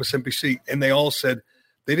they were on MSNBC, and they all said,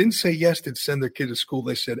 they didn't say yes to send their kid to school.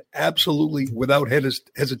 They said absolutely without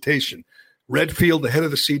hesitation. Redfield, the head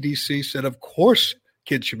of the CDC, said, of course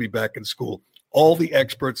kids should be back in school. All the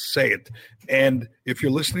experts say it. And if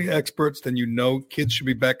you're listening to experts, then kids should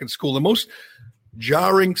be back in school. The most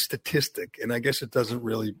jarring statistic, and I guess it doesn't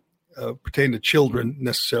really pertain to children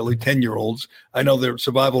necessarily, 10-year-olds. I know their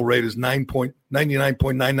survival rate is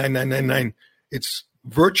 99.99999. It's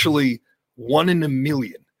virtually 1 in a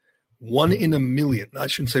million. 1 in a million. I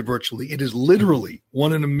shouldn't say virtually. It is literally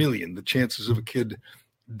 1 in a million, the chances of a kid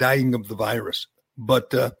dying of the virus.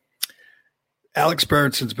 But Alex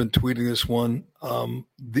Berenson's been tweeting this one.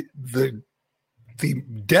 The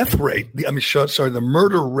death rate, the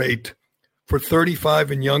murder rate for 35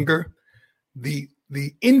 and younger, the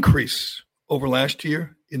increase over last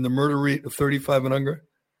year in the murder rate of 35 and younger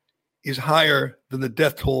is higher than the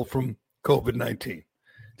death toll from COVID-19.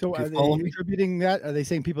 So are they attributing that? Are they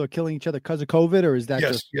saying people are killing each other because of COVID, or is that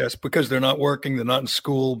yes, because they're not working, they're not in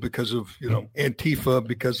school, because of Antifa,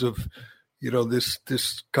 because of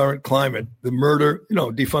this current climate, the murder,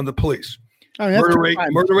 defund the police. Murder rate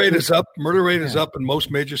is up. Murder rate is up in most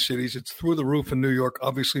major cities. It's through the roof in New York,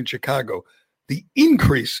 obviously in Chicago. The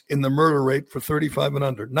increase in the murder rate for 35 and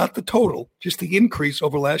under, not the total, just the increase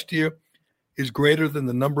over last year, is greater than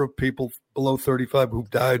the number of people below 35 who've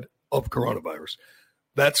died of coronavirus.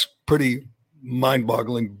 That's pretty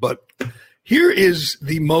mind-boggling. But here is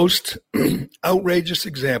the most outrageous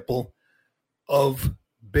example of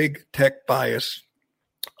big tech bias,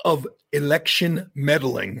 of election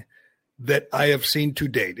meddling that I have seen to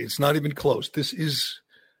date. It's not even close. This is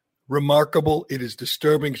remarkable. It is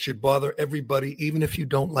disturbing. It should bother everybody, even if you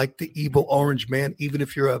don't like the evil orange man, even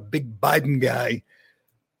if you're a big Biden guy.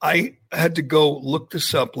 I had to go look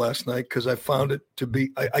this up last night because I found it to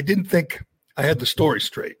be, I didn't think I had the story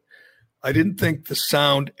straight. I didn't think the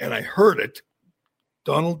sound, and I heard it.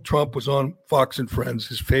 Donald Trump was on Fox and Friends,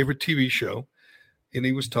 his favorite TV show, and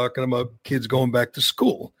he was talking about kids going back to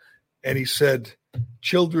school. And he said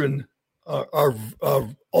children are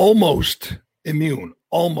almost immune,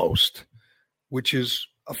 almost, which is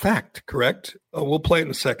a fact, correct? We'll play it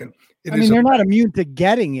in a second. They're not immune to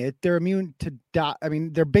getting it. They're immune to die.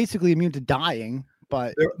 They're basically immune to dying,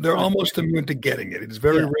 but they're almost immune to getting it. It's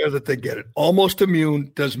very rare that they get it. Almost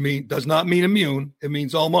immune does not mean immune. It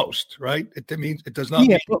means almost, right? It does not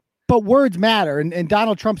mean. But words matter, and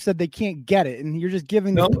Donald Trump said they can't get it, and you're just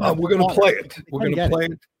giving. No, we're going to play it. We're going to play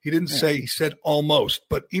it. He didn't say. He said almost.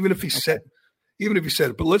 But even if he said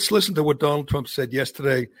it, but let's listen to what Donald Trump said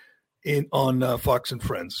yesterday on Fox and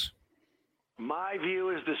Friends. My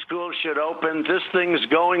view is the school should open. This thing's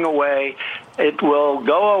going away. It will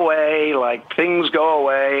go away like things go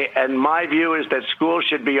away. And my view is that schools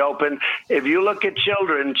should be open. If you look at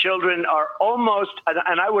children are almost,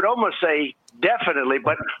 and I would almost say definitely,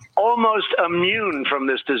 but almost immune from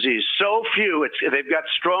this disease. So few. They've got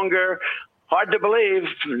stronger. Hard to believe.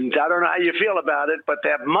 I don't know how you feel about it, but they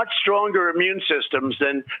have much stronger immune systems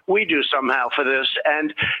than we do somehow for this.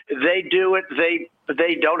 And they do it.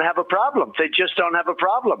 They don't have a problem. They just don't have a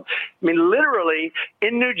problem. I mean, literally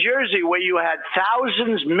in New Jersey, where you had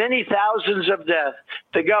many thousands of deaths,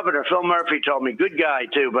 the governor, Phil Murphy, told me, good guy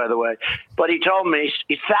too, by the way, but he told me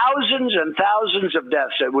thousands and thousands of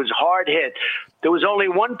deaths. It was hard hit. There was only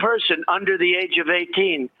one person under the age of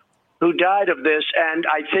 18 who died of this, and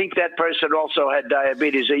I think that person also had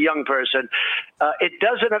diabetes, a young person. It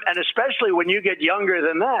doesn't, and especially when you get younger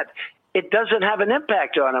than that, it doesn't have an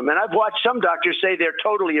impact on them. And I've watched some doctors say they're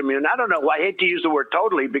totally immune. I don't know. I hate to use the word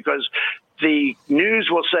totally because the news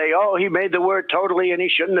will say, oh, he made the word totally and he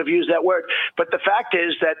shouldn't have used that word. But the fact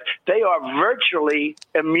is that they are virtually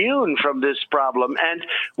immune from this problem, and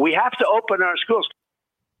we have to open our schools.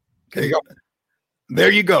 Okay, there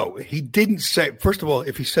you go. He didn't say, first of all,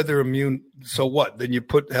 if he said they're immune, so what? Then you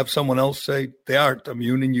have someone else say they aren't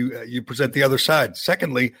immune and you present the other side.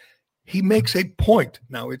 Secondly, he makes a point.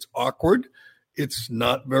 Now, it's awkward. It's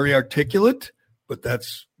not very articulate, but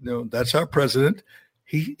that's our president.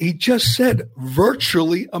 He just said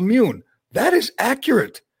virtually immune. That is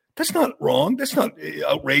accurate. That's not wrong. That's not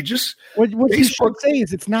outrageous. What he should say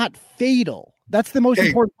is it's not fatal. That's the most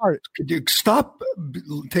important part. Could you stop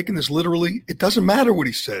taking this literally? It doesn't matter what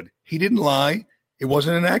he said. He didn't lie. It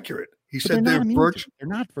wasn't inaccurate. He said they're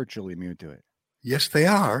not virtually immune to it. Yes, they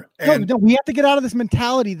are. No, we have to get out of this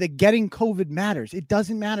mentality that getting COVID matters. It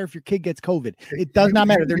doesn't matter if your kid gets COVID. It does not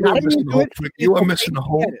matter. They're not immune to it. You are missing the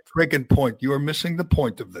whole friggin' point. You are missing the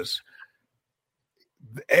point of this.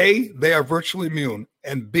 A, they are virtually immune.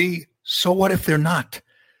 And B, so what if they're not?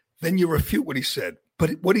 Then you refute what he said.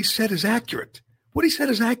 But what he said is accurate.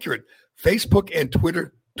 Facebook and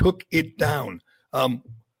Twitter took it down.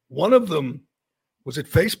 One of them, was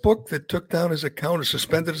it Facebook that took down his account or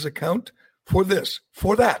suspended his account for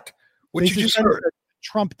that, which you just heard. The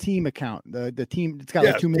Trump team account, the team, it's got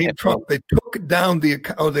like 2 million. Trump. They took down the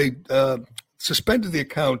account, or they suspended the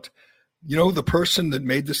account. You know, the person that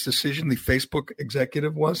made this decision, the Facebook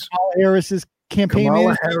executive, was Kamala Harris's campaign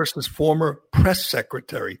Kamala Harris's former press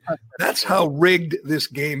secretary. That's how rigged this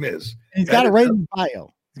game is. And he's got it right in his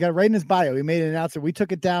bio. He's got it right in his bio. He made an announcement. We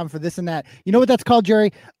took it down for this and that. You know what that's called,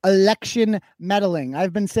 Jerry? Election meddling.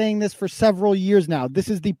 I've been saying this for several years now. This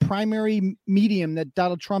is the primary medium that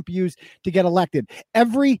Donald Trump used to get elected.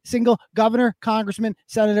 Every single governor, congressman,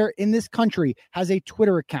 senator in this country has a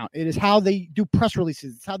Twitter account. It is how they do press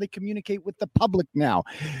releases. It's how they communicate with the public now.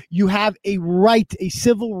 You have a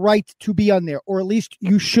civil right to be on there, or at least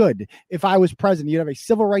you should. If I was president, you'd have a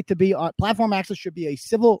civil right to be on. Platform access should be a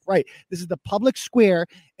civil right. This is the public square,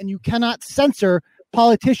 and you cannot censor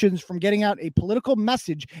politicians from getting out a political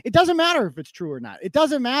message. It doesn't matter if it's true or not. It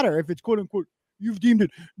doesn't matter if it's quote unquote, you've deemed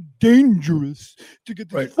it dangerous to get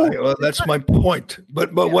this. Right. Well, that's my point.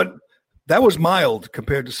 But what that was mild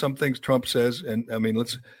compared to some things Trump says. And I mean,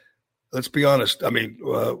 let's be honest. I mean,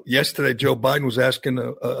 yesterday Joe Biden was asking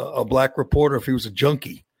a black reporter if he was a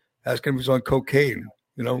junkie, asking if he was on cocaine.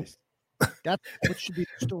 You know, that's what should be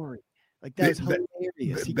the story. Like that is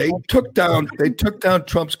hilarious. They took down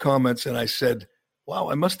Trump's comments, and I said,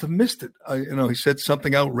 "Wow, I must have missed it." He said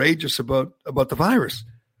something outrageous about the virus.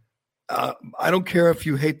 I don't care if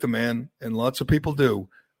you hate the man, and lots of people do.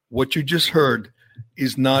 What you just heard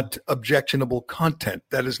is not objectionable content.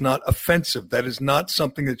 That is not offensive. That is not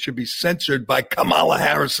something that should be censored by Kamala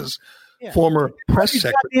Harris's former press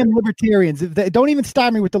secretary. Goddamn libertarians. Don't even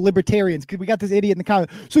start me with the libertarians, because we got this idiot in the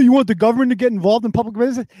comment. So you want the government to get involved in public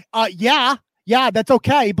business? Yeah, that's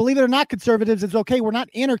okay. Believe it or not, conservatives, it's okay. We're not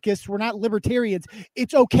anarchists. We're not libertarians.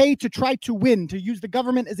 It's okay to try to win, to use the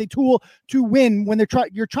government as a tool to win when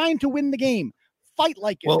you're trying to win the game. Fight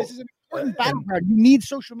like it. This is an important battleground. You need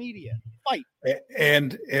social media. Fight.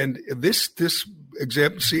 And this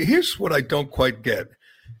example, see, here's what I don't quite get,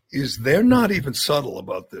 is they're not even subtle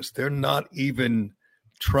about this. They're not even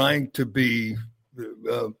trying to be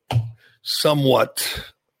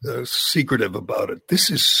somewhat secretive about it. This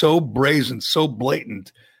is so brazen, so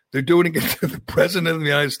blatant. They're doing it to the president of the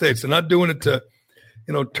United States. They're not doing it to,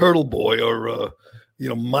 Turtleboy or,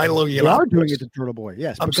 Milo. They are doing it to Turtleboy.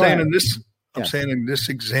 Yes. I'm saying in this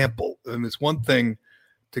example, and it's one thing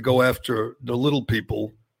to go after the little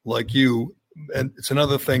people like you, and it's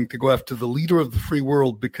another thing to go after the leader of the free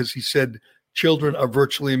world because he said children are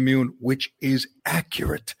virtually immune, which is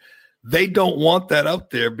accurate. They don't want that out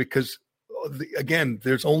there because, again,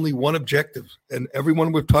 there's only one objective, and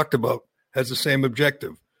everyone we've talked about has the same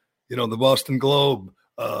objective. The Boston Globe,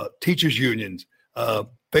 teachers unions,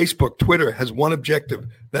 Facebook, Twitter has one objective.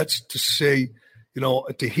 That's to say,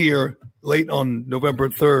 to hear late on November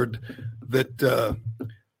 3rd that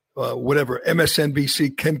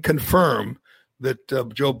MSNBC can confirm that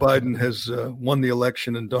Joe Biden has won the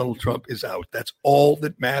election and Donald Trump is out. That's all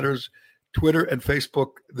that matters. Twitter and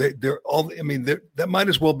Facebook, they're all, that might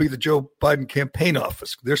as well be the Joe Biden campaign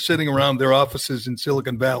office. They're sitting around their offices in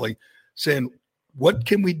Silicon Valley saying, what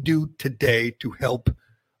can we do today to help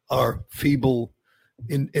our feeble,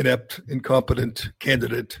 inept, incompetent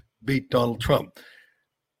candidate beat Donald Trump?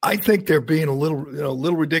 I think they're being a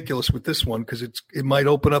little ridiculous with this one because it might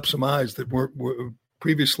open up some eyes that were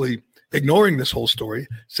previously ignoring this whole story,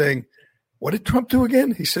 saying, what did Trump do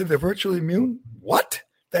again? He said they're virtually immune. What?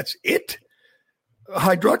 That's it?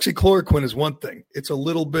 Hydroxychloroquine is one thing. It's a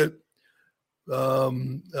little bit more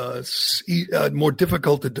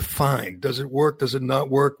difficult to define. Does it work? Does it not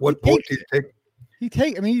work? What port do you take?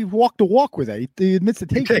 He walked the walk with it. He admits to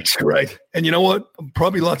taking it. He takes it, right. And you know what?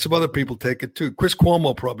 Probably lots of other people take it too. Chris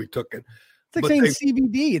Cuomo probably took it. It's like saying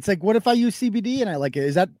CBD. It's like, what if I use CBD and I like it?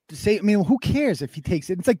 Is that to say? Who cares if he takes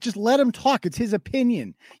it? It's like, just let him talk. It's his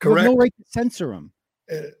opinion. You have no right to censor him.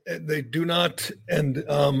 They do not. And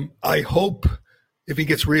I hope if he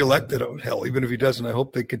gets reelected, even if he doesn't, I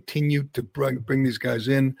hope they continue to bring these guys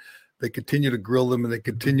in. They continue to grill them, and they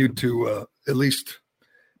continue to at least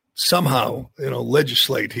somehow,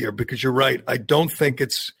 legislate here, because you're right. I don't think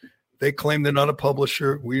they claim they're not a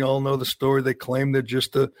publisher. We all know the story. They claim they're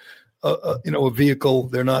just a vehicle.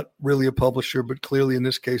 They're not really a publisher, but clearly in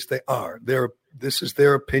this case they are. This is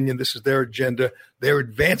their opinion. This is their agenda. They're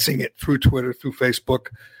advancing it through Twitter, through Facebook,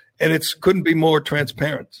 and it couldn't be more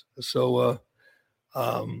transparent. So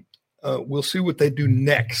we'll see what they do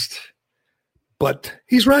next. But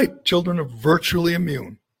he's right. Children are virtually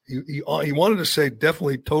immune. He wanted to say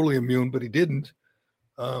definitely totally immune, but he didn't.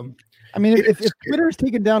 If Twitter is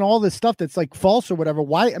taking down all this stuff that's like false or whatever,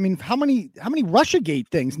 why? How many Russiagate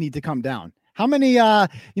things need to come down? How many,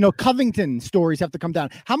 Covington stories have to come down?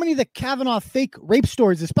 How many of the Kavanaugh fake rape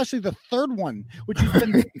stories, especially the third one, which has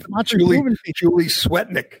been Julie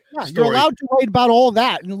Swetnick. Yeah, you're allowed to write about all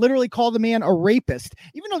that and literally call the man a rapist,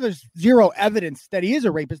 even though there's zero evidence that he is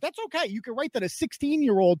a rapist. That's okay. You can write that a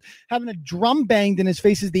 16-year-old having a drum banged in his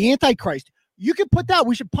face is the Antichrist. You can put that.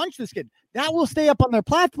 We should punch this kid. That will stay up on their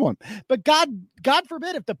platform. But God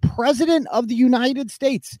forbid if the president of the United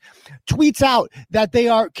States tweets out that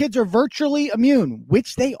kids are virtually immune,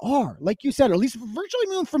 which they are, like you said, or at least virtually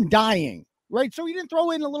immune from dying, right? So you didn't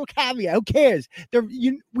throw in a little caveat. Who cares?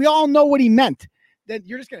 We all know what he meant. That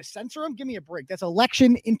you're just going to censor him? Give me a break. That's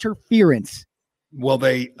election interference. Well,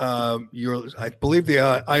 I believe the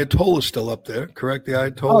Ayatollah is still up there, correct? The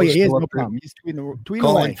Ayatollah. Oh, yeah, he has no problem. He's tweeting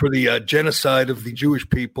calling away for the genocide of the Jewish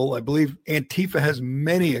people. I believe Antifa has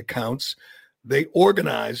many accounts. They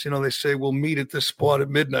organize, they say, we'll meet at this spot at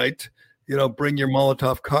midnight, bring your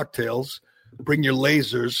Molotov cocktails, bring your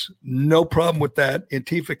lasers. No problem with that.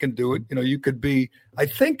 Antifa can do it. You could be, I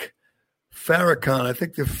think, Farrakhan, I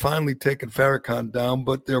think they've finally taken Farrakhan down,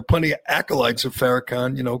 but there are plenty of acolytes of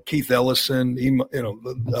Farrakhan, Keith Ellison,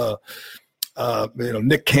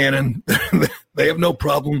 Nick Cannon. They have no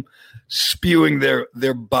problem spewing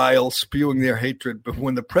their bile, spewing their hatred. But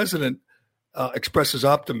when the president expresses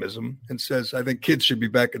optimism and says, I think kids should be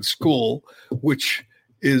back in school, which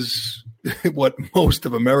is what most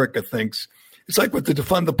of America thinks. It's like with the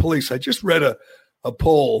defund the police. I just read a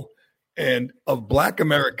poll and of Black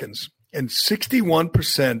Americans, and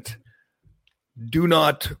 61% do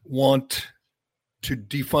not want to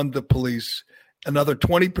defund the police. Another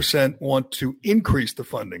 20% want to increase the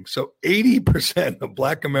funding. So 80% of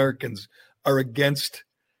Black Americans are against,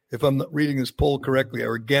 if I'm not reading this poll correctly,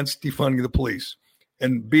 are against defunding the police.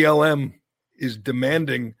 And BLM is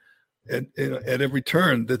demanding at every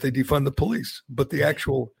turn that they defund the police. But the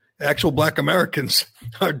actual Black Americans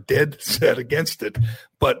are dead set against it.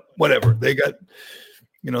 But whatever, they got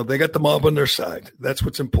the mob on their side. That's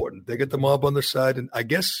what's important. They get the mob on their side, and I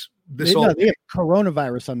guess they have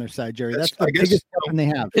coronavirus on their side, Jerry. That's the biggest weapon they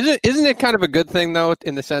have. Isn't it kind of a good thing though,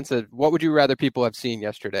 in the sense of what would you rather people have seen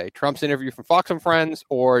yesterday? Trump's interview from Fox and Friends,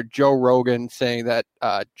 or Joe Rogan saying that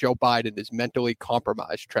Joe Biden is mentally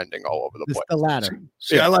compromised, trending all over the place? The latter.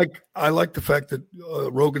 See, I like the fact that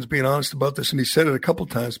Rogan's being honest about this, and he said it a couple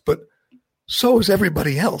times, but so is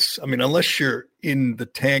everybody else. I mean, unless you're in the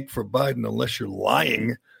tank for Biden, unless you're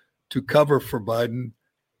lying to cover for Biden,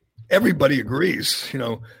 everybody agrees.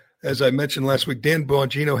 As I mentioned last week, Dan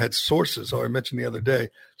Bongino had sources, or I mentioned the other day,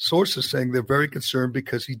 sources saying they're very concerned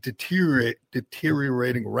because he's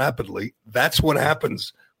deteriorating rapidly. That's what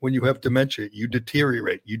happens when you have dementia. You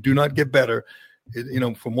deteriorate. You do not get better.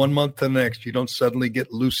 From 1 month to the next, you don't suddenly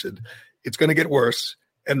get lucid. It's going to get worse.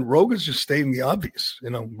 And Rogan's just stating the obvious.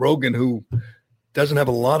 Rogan, who doesn't have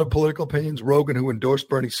a lot of political opinions, Rogan, who endorsed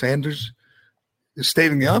Bernie Sanders, is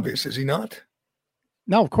stating the obvious, is he not?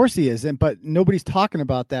 No, of course he isn't, but nobody's talking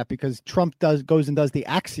about that because Trump goes and does the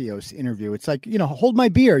Axios interview. It's like, hold my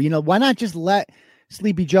beer. Why not just let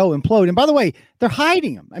Sleepy Joe implode? And by the way, they're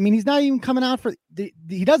hiding him. I mean, he's not even coming out for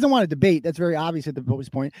he doesn't want to debate. That's very obvious at this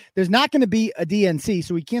point. There's not going to be a DNC,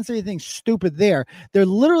 so he can't say anything stupid there. They're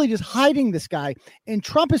literally just hiding this guy, and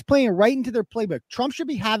Trump is playing right into their playbook. Trump should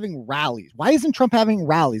be having rallies. Why isn't Trump having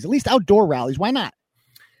rallies? At least outdoor rallies. Why not?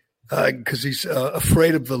 Because he's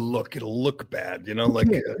afraid of the look. It'll look bad, you're all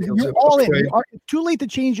in. It's too late to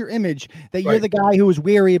change your image that you're the guy who is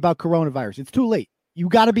wary about coronavirus. It's too late. You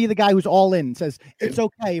got to be the guy who's all in and says it's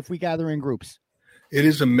okay if we gather in groups. It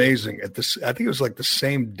is amazing. I think it was like the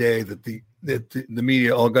same day that the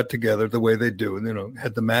media all got together the way they do, and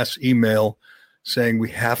had the mass email saying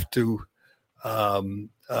we have to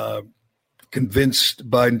convince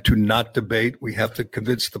Biden to not debate. We have to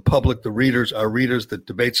convince the public, our readers, that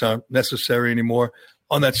debates aren't necessary anymore.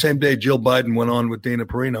 On that same day, Jill Biden went on with Dana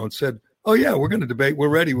Perino and said, "Oh yeah, we're going to debate. We're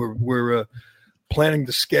ready. We're planning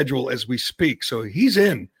the schedule as we speak." So he's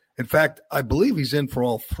in. In fact, I believe he's in for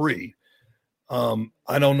all three.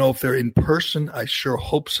 I don't know if they're in person. I sure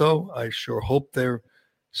hope so. I sure hope they're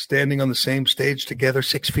standing on the same stage together,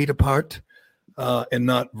 6 feet apart. And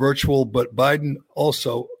not virtual. But Biden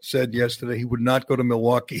also said yesterday he would not go to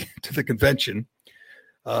Milwaukee to the convention.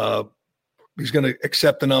 He's going to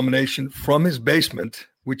accept the nomination from his basement,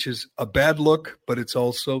 which is a bad look, but it's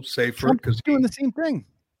also safer. Trump's doing the same thing.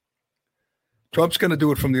 Trump's going to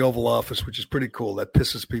do it from the Oval Office, which is pretty cool. That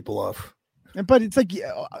pisses people off. But it's like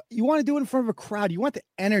you want to do it in front of a crowd. You want the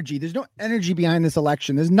energy. There's no energy behind this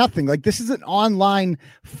election. There's nothing. Like, this is an online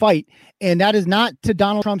fight, and that is not to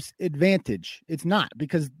Donald Trump's advantage. It's not,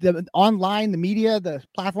 because the online, the media, the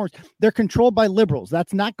platforms, they're controlled by liberals.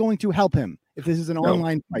 That's not going to help him if this is an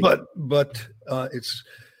online fight. But it's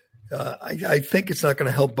I think it's not going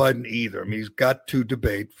to help Biden either. I mean, he's got to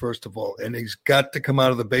debate, first of all, and he's got to come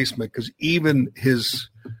out of the basement, because even his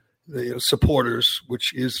supporters,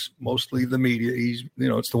 which is mostly the media,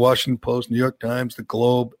 it's the Washington Post, New York Times, the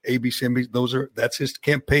Globe, ABC, NBC, that's his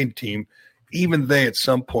campaign team. Even they at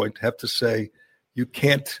some point have to say, you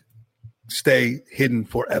can't stay hidden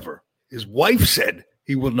forever. His wife said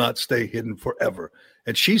he will not stay hidden forever,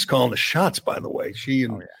 and she's calling the shots, by the way. She's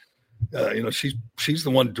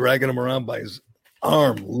the one dragging him around by his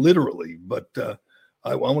arm, literally. But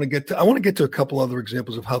I want to get to a couple other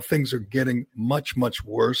examples of how things are getting much, much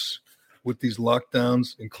worse with these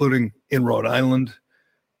lockdowns, including in Rhode Island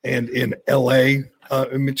and in LA.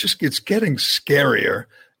 It's getting scarier,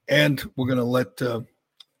 and we're going to let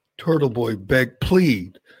Turtleboy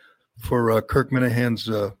plead for Kirk Minahan's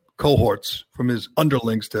cohorts from his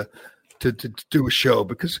underlings to do a show,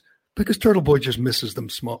 because Turtleboy just misses them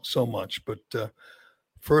so much. But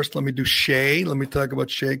first, let me do Shea. Let me talk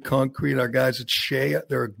about Shea Concrete. Our guys at Shea,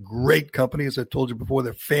 they're a great company. As I told you before,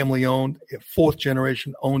 they're family-owned, a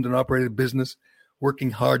fourth-generation owned and operated business,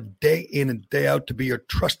 working hard day in and day out to be your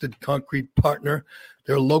trusted concrete partner.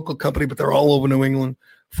 They're a local company, but they're all over New England,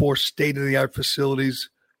 4 state-of-the-art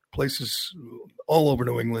facilities, places all over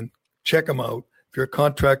New England. Check them out. If you're a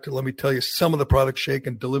contractor, let me tell you some of the products Shake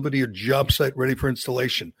can deliver to your job site ready for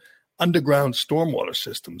installation. Underground stormwater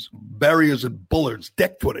systems, barriers and bullards,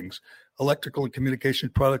 deck footings, electrical and communication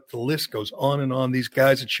product. The list goes on and on. These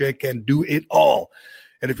guys at Shake can do it all.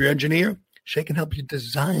 And if you're an engineer, Shake can help you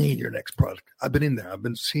design your next product. I've been in there. I've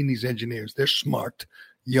been seeing these engineers. They're smart,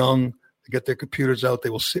 young. They get their computers out. They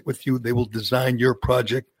will sit with you. They will design your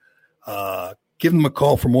project. Give them a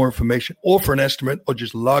call for more information or for an estimate, or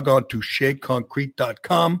just log on to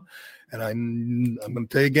shakeconcrete.com. And I'm going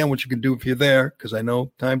to tell you again what you can do if you're there, because I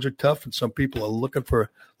know times are tough and some people are looking for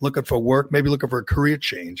work, maybe looking for a career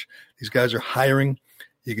change. These guys are hiring.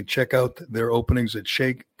 You can check out their openings at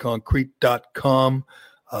shakeconcrete.com.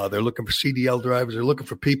 They're looking for CDL drivers. They're looking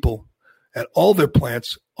for people at all their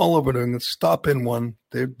plants all over New England. Stop in one.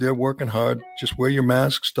 They're working hard. Just wear your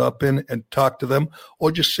mask, stop in and talk to them,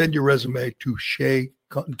 or just send your resume to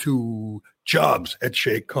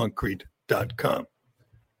jobs@shakeconcrete.com.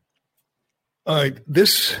 All right,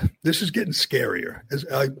 this is getting scarier.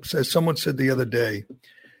 As someone said the other day,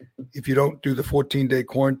 if you don't do the 14-day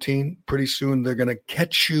quarantine, pretty soon they're going to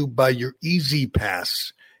catch you by your Easy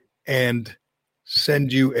Pass and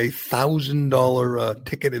send you a $1,000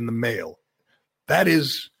 ticket in the mail. That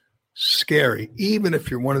is scary. Even if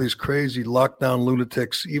you're one of these crazy lockdown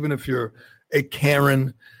lunatics, even if you're a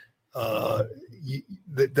Karen,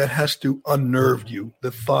 that has to unnerve you,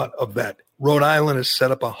 the thought of that. Rhode Island has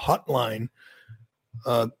set up a hotline.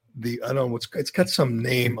 I don't know it's got some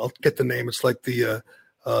name. I'll get the name. It's like the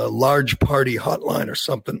large party hotline or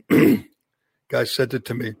something. Guy said it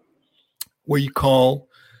to me, where you call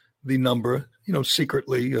the number,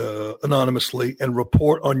 secretly, anonymously, and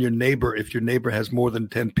report on your neighbor if your neighbor has more than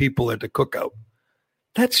 10 people at the cookout.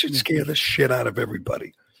 That should scare the shit out of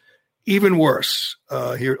everybody. Even worse,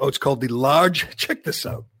 here, it's called the large, check this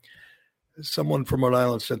out. Someone from Rhode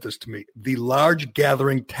Island sent this to me. The Large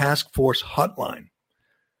Gathering Task Force Hotline,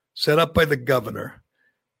 set up by the governor,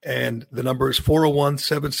 and the number is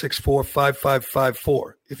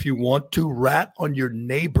 401-764-5554. If you want to rat on your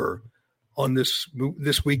neighbor on this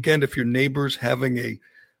weekend, if your neighbor's having a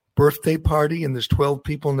birthday party and there's 12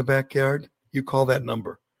 people in the backyard, you call that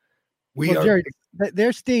number. Jerry,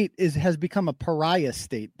 their state has become a pariah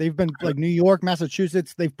state. They've been like New York,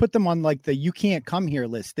 Massachusetts. They've put them on like the "you can't come here"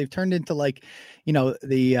 list. They've turned into like,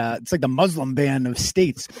 it's like the Muslim ban of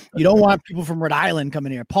states. You don't want people from Rhode Island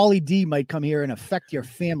coming here. Pauly D might come here and affect your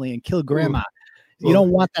family and kill grandma. You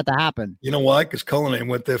don't want that to happen. You know why? Because Cullinane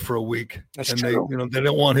went there for a week. That's true. They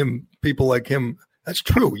don't want people like him. That's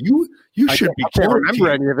true. You should be. I can't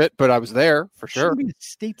remember any of it, but I was there for sure. Should be a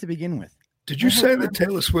state to begin with. Did you say that T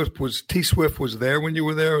Swift was there when you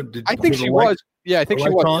were there? I think she was. Yeah, I think she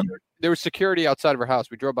was. There was security outside of her house.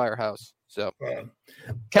 We drove by her house. So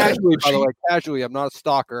casually, by the way, casually. I'm not a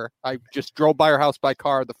stalker. I just drove by her house by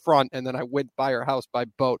car, the front, and then I went by her house by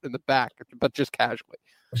boat in the back, but just casually.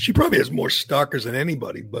 She probably has more stalkers than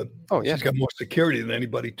anybody, but she's got more security than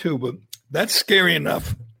anybody too. But that's scary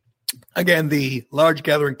enough. Again, the Large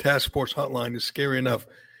Gathering Task Force Hotline is scary enough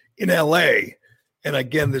in L.A., and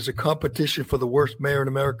again, there's a competition for the worst mayor in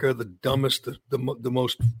America, the dumbest, the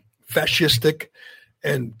most fascistic,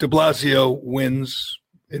 and de Blasio wins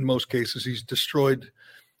in most cases. He's destroyed,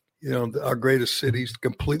 our greatest cities,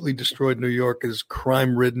 completely destroyed New York. Is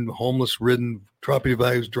crime-ridden, homeless-ridden, property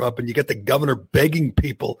values dropping. You get the governor begging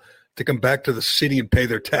people to come back to the city and pay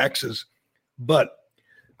their taxes. But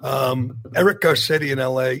Eric Garcetti in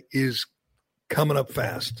L.A. is coming up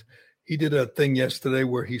fast. He did a thing yesterday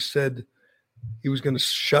where he said he was going to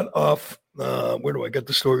shut off, where do I get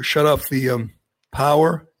the story? Shut off the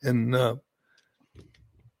power and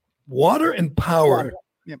water and power.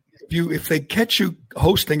 Yep. If they catch you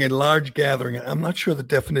hosting a large gathering, I'm not sure the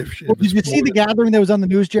definition. Well, did you see the gathering that was on the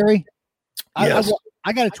news, Jerry? Yes.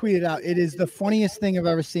 I got to tweet it out. It is the funniest thing I've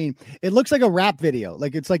ever seen. It looks like a rap video.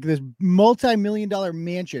 Like it's like this multi-million-dollar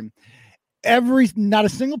mansion. Not a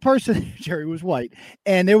single person, Jerry, was white.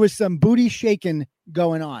 And there was some booty shaking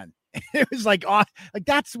going on. It was like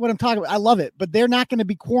that's what I'm talking about. I love it, but they're not going to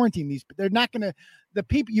be quarantined. They're not going to. The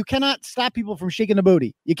people, you cannot stop people from shaking the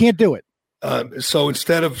booty. You can't do it. So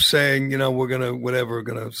instead of saying, we're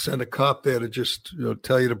gonna send a cop there to just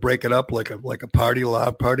tell you to break it up like a party, a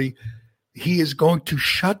loud party, he is going to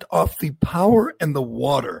shut off the power and the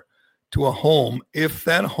water to a home if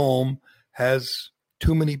that home has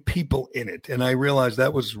too many people in it. And I realized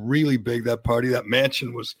that was really big. That party, that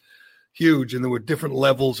mansion was huge, and there were different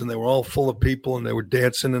levels, and they were all full of people, and they were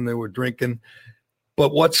dancing and they were drinking.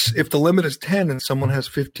 But if the limit is 10 and someone has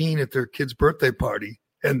 15 at their kid's birthday party,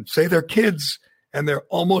 and say they're kids and they're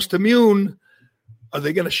almost immune, Are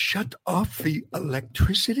they going to shut off the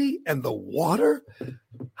electricity and the water?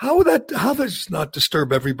 How does not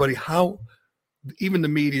disturb everybody? How even the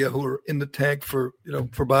media who are in the tank for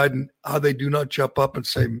Biden, how they do not jump up and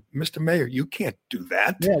say, Mr. Mayor, you can't do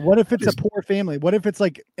that. Yeah. What if it's a poor family? What if it's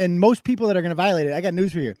like, and most people that are going to violate it, I got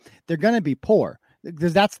news for you. They're going to be poor.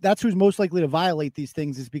 Because that's who's most likely to violate these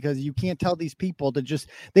things, is because you can't tell these people to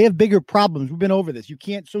they have bigger problems. We've been over this. You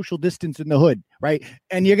can't social distance in the hood, right?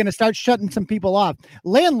 And you're going to start shutting some people off.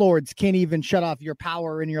 Landlords can't even shut off your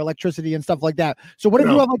power and your electricity and stuff like that. So what if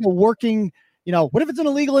you have like a working, what if it's an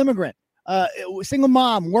illegal immigrant, single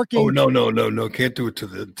mom working? Oh, no. Can't do it to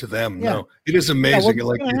them. Yeah. No, it is amazing.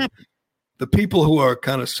 Yeah, the people who are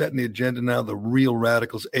kind of setting the agenda now, the real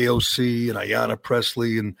radicals, AOC and Ayanna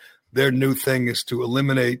Pressley, and their new thing is to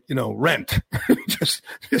eliminate, rent.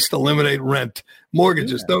 just eliminate rent.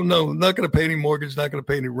 Mortgages. Not going to pay any mortgage, not going to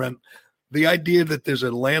pay any rent. The idea that there's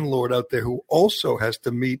a landlord out there who also has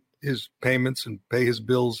to meet his payments and pay his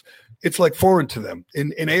bills, it's like foreign to them.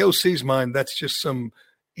 In AOC's mind, that's just some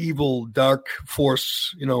evil, dark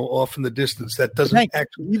force, off in the distance. That doesn't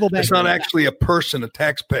it's not actually a person, a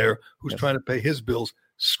taxpayer who's trying to pay his bills.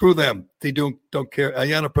 Screw them. They don't care.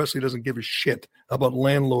 Ayanna Pressley doesn't give a shit about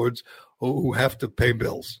landlords who have to pay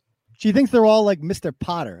bills. She thinks they're all like Mr.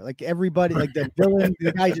 Potter, like everybody, like the villain,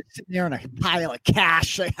 the guy just sitting there on a pile of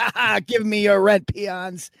cash, like, give me your rent,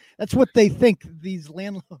 peons. That's what they think these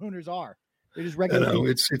landowners are. They're just regular people.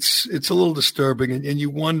 It's a little disturbing, and you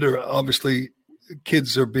wonder. Obviously,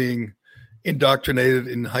 kids are being indoctrinated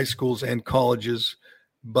in high schools and colleges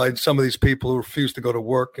by some of these people who refuse to go to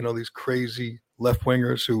work. These crazy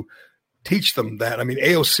left-wingers who teach them that. I mean,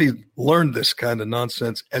 AOC learned this kind of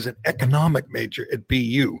nonsense as an economic major at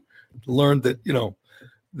BU. Learned that,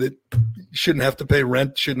 that you shouldn't have to pay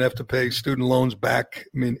rent, shouldn't have to pay student loans back.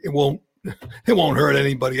 I mean, it won't hurt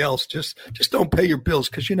anybody else. Just don't pay your bills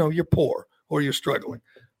because, you're poor or you're struggling.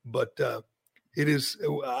 But it is,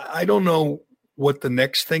 I don't know what the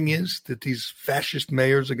next thing is that these fascist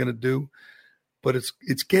mayors are going to do, but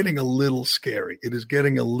it's getting a little scary. It is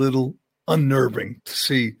getting a little unnerving to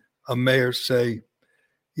see a mayor say,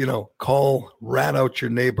 rat out your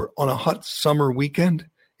neighbor on a hot summer weekend.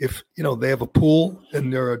 If, they have a pool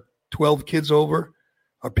and there are 12 kids over,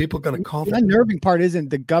 are people going to call? The unnerving part isn't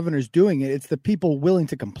the governor's doing it. It's the people willing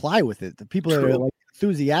to comply with it. The people that are like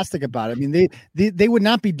enthusiastic about it. I mean, they would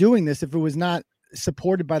not be doing this if it was not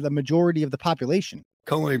supported by the majority of the population.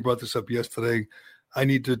 Cullen brought this up yesterday. I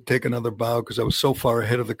need to take another bow because I was so far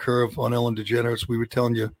ahead of the curve on Ellen DeGeneres. We were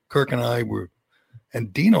telling you, Kirk and I were,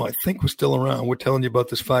 and Dino, I think, was still around. We're telling you about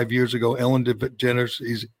this 5 years ago. Ellen DeGeneres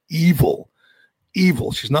is evil.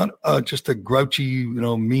 She's not just a grouchy,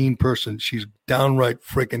 mean person. She's downright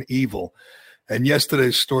freaking evil. And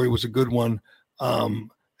yesterday's story was a good one.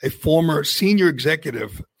 A former senior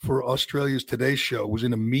executive for Australia's Today Show was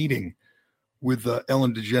in a meeting with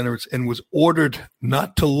Ellen DeGeneres and was ordered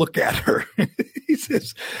not to look at her.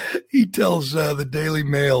 He tells the Daily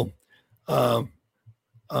Mail that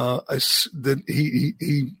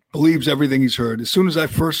he believes everything he's heard. As soon as I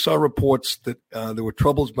first saw reports that there were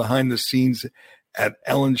troubles behind the scenes at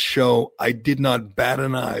Ellen's show, I did not bat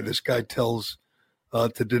an eye. This guy tells to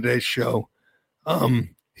Today's Show.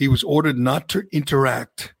 He was ordered not to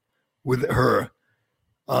interact with her.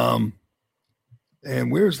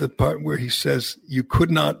 And where's the part where he says you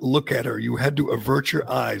could not look at her? You had to avert your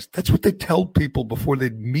eyes. That's what they tell people before they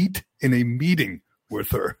meet in a meeting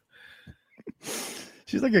with her.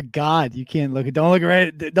 She's like a god. You can't look. Don't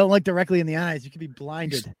look directly in the eyes. You can be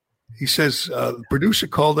blinded. He says, the producer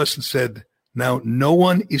called us and said, now no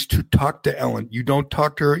one is to talk to Ellen. You don't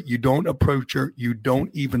talk to her. You don't approach her. You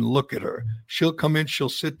don't even look at her. She'll come in. She'll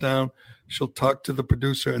sit down. She'll talk to the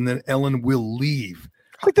producer, and then Ellen will leave.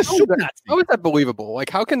 Like the how is that believable? Like,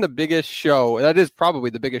 how can the biggest show, that is probably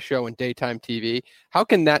the biggest show in daytime TV, how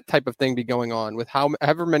can that type of thing be going on with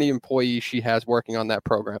however many employees she has working on that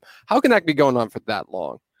program? How can that be going on for that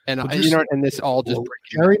long? And and this all just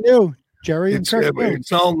Jerry knew. Jerry and Kirk knew.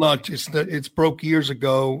 It's all not. It's broke years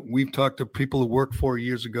ago. We've talked to people who worked for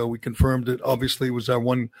years ago. We confirmed it. Obviously, it was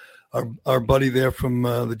our buddy there from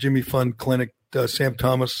the Jimmy Fund Clinic, Sam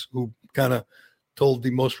Thomas, who kind of told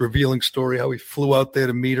the most revealing story, how he flew out there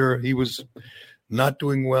to meet her. He was not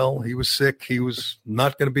doing well. He was sick. He was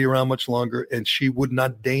not going to be around much longer, and she would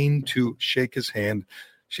not deign to shake his hand.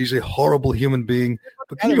 She's a horrible human being.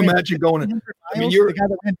 But can you imagine going? The guy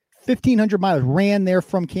that ran 1,500 miles ran there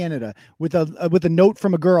from Canada with a note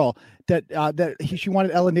from a girl that she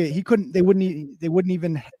wanted Ellen to. He couldn't. They wouldn't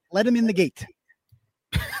even let him in the gate.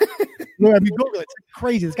 I mean, Google it. It's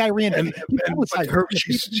crazy. This guy ran.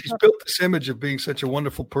 She's built this image of being such a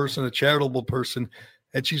wonderful person, a charitable person,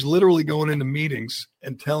 and she's literally going into meetings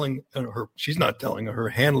and telling she's not telling her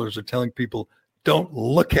handlers are telling people, don't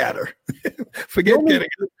look at her. Forget getting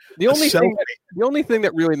the only thing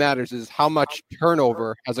that really matters is how much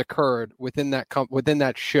turnover has occurred within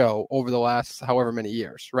that show over the last however many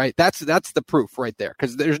years, right? That's the proof right there.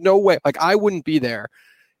 Because there's no way, like, I wouldn't be there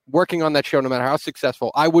working on that show, no matter how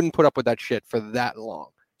successful. I wouldn't put up with that shit for that long.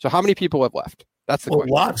 So how many people have left? That's the question.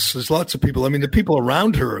 There's lots of people. I mean, the people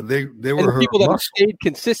around her, they were her people that have stayed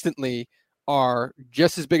consistently are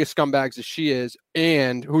just as big as scumbags as she is.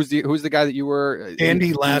 And who's the guy that you were?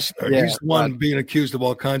 Andy Lassner. Yeah, he's the one being accused of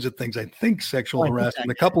all kinds of things. I think sexual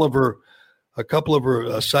harassment. A couple of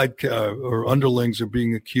her side or underlings are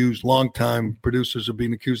being accused. Longtime producers are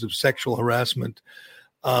being accused of sexual harassment.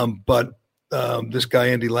 But this guy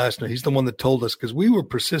Andy Lassner, he's the one that told us, because we were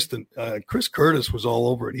persistent. Chris Curtis was all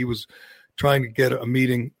over it. He was trying to get a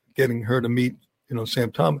meeting, getting her to meet,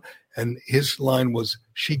 Sam Tom. And his line was,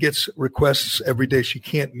 she gets requests every day. She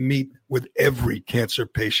can't meet with every cancer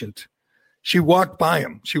patient. She walked by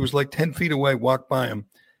him. She was like 10 feet away, walked by him.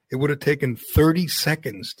 It would have taken 30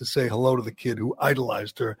 seconds to say hello to the kid who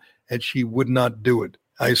idolized her, and she would not do it.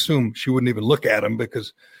 I assume she wouldn't even look at him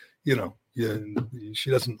because, she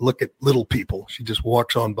doesn't look at little people. She just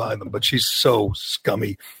walks on by them, but she's so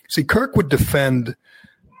scummy. See, Kirk would defend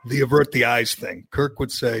the avert the eyes thing. Kirk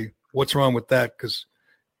would say, what's wrong with that? Because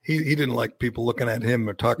he didn't like people looking at him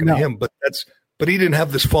or talking to him, but he didn't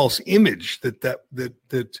have this false image that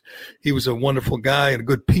he was a wonderful guy and a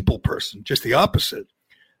good people person. Just the opposite.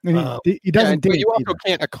 He doesn't. But you also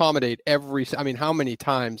can't accommodate how many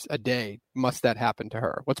times a day must that happen to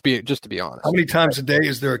her? Just to be honest. How many times a day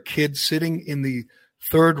is there a kid sitting in the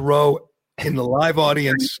third row in the live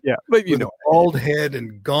audience with a bald head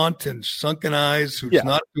and gaunt and sunken eyes, who's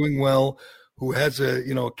not doing well, who has a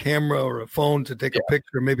camera or a phone to take a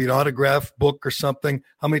picture, maybe an autograph book or something?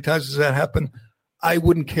 How many times does that happen? I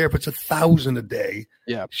wouldn't care if it's 1,000 a day.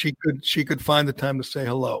 Yeah, she could find the time to say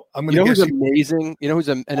hello. I'm going to guess who's amazing.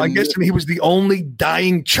 I'm guessing he was the only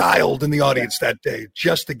dying child in the audience that day.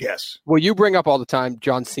 Just a guess. Well, you bring up all the time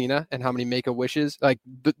John Cena and how many Make-A-Wishes. Like,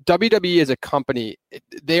 the WWE as a company,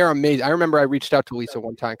 they are amazing. I remember I reached out to Lisa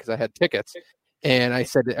one time because I had tickets, and I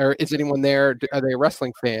said, "Is anyone there? Are they a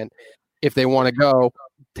wrestling fan? If they want to go,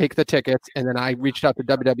 take the tickets." And then I reached out to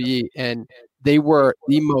WWE, and they were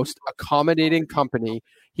the most accommodating company.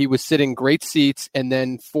 He was sitting great seats, and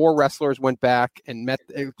then 4 wrestlers went back and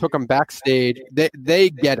took him backstage. They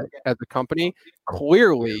get it as a company.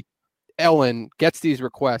 Clearly, Ellen gets these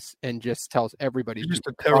requests and just tells everybody. She's just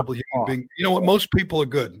a terrible human being. You know what? Most people are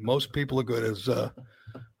good. Most people are good. As I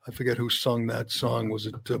forget who sung that song. Was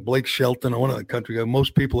it Blake Shelton or one of the country guys?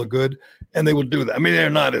 Most people are good, and they will do that. I mean, they're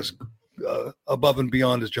not as above and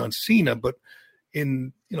beyond as John Cena, but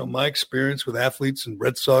in my experience with athletes and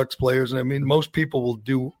Red Sox players, and I mean, most people will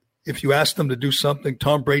do, if you ask them to do something.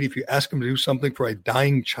 Tom Brady, if you ask him to do something for a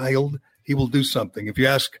dying child, he will do something. If you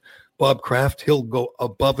ask Bob Kraft, he'll go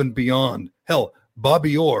above and beyond. Hell,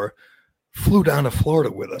 Bobby Orr flew down to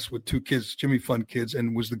Florida with us with 2 kids, Jimmy Fund kids,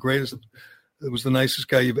 and was the greatest. It was the nicest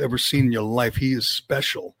guy you've ever seen in your life. He is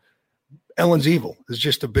special. Ellen's evil. There's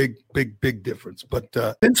just a big, big, big difference. But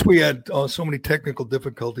since we had so many technical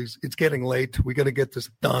difficulties, it's getting late. We got to get this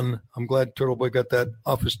done. I'm glad Turtleboy got that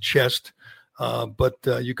off his chest. But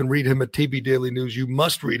you can read him at TB Daily News. You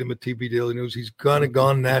must read him at TB Daily News. He's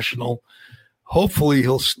gone national. Hopefully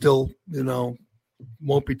he'll still,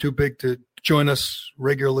 won't be too big to join us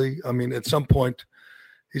regularly. I mean, at some point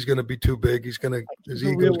he's going to be too big. His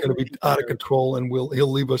ego's going to be out of control, and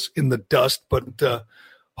he'll leave us in the dust. But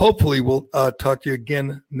hopefully we'll talk to you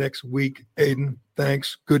again next week. Aiden,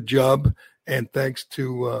 thanks. Good job. And thanks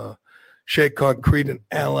to Shea Concrete and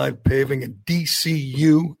Allied Paving and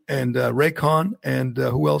DCU and Raycon and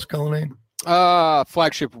who else, Colin?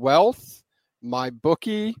 Flagship Wealth, My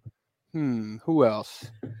Bookie. Who else?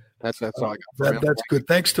 That's all I got. That's good.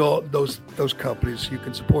 Thanks to all those companies. You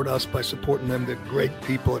can support us by supporting them. They're great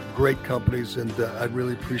people at great companies, and I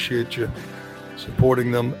really appreciate you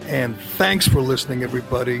supporting them. And thanks for listening,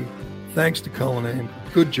 everybody. Thanks to Callahan.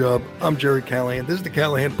 Good job. I'm Jerry Callahan. This is the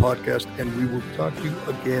Callahan Podcast, and we will talk to you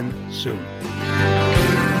again soon.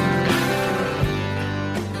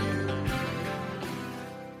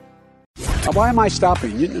 Why am I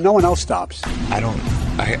stopping? No one else stops. I don't know.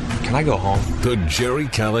 Can I go home? The Jerry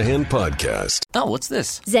Callahan Podcast. Oh, what's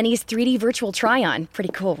this? Zenni's 3D virtual try-on.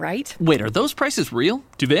 Pretty cool, right? Wait, are those prices real?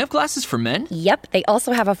 Do they have glasses for men? Yep, they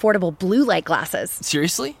also have affordable blue light glasses.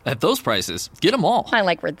 Seriously? At those prices, get them all. I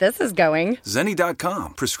like where this is going.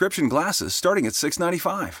 Zenni.com. Prescription glasses starting at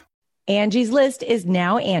 $6.95. Angie's List is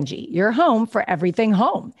now Angie, your home for everything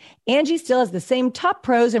home. Angie still has the same top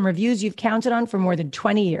pros and reviews you've counted on for more than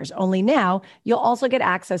 20 years. Only now, you'll also get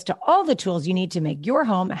access to all the tools you need to make your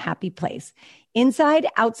home a happy place. Inside,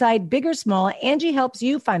 outside, big or small, Angie helps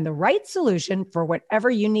you find the right solution for whatever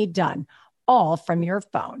you need done, all from your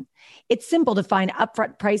phone. It's simple to find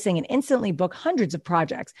upfront pricing and instantly book hundreds of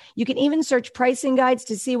projects. You can even search pricing guides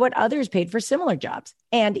to see what others paid for similar jobs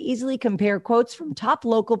and easily compare quotes from top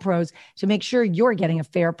local pros to make sure you're getting a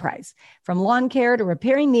fair price. From lawn care to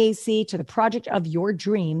repairing the AC to the project of your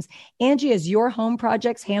dreams, Angie has your home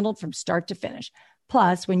projects handled from start to finish.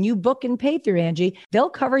 Plus, when you book and pay through Angie, they'll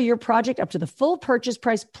cover your project up to the full purchase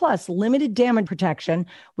price plus limited damage protection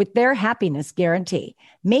with their happiness guarantee.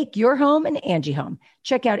 Make your home an Angie home.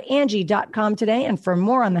 Check out Angie.com today. And for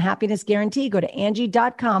more on the happiness guarantee, go to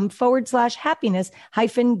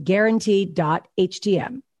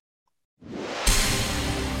Angie.com/happiness-guarantee.htm.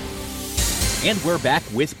 And we're back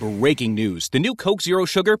with breaking news. The new Coke Zero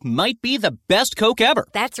Sugar might be the best Coke ever.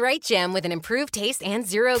 That's right, Jim. With an improved taste and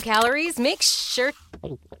 0 calories, make sure...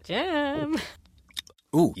 Jim.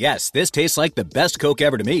 Ooh, yes, this tastes like the best Coke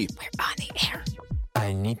ever to me. We're on the air.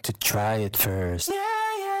 I need to try it first.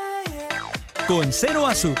 Con cero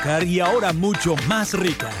azúcar y ahora mucho más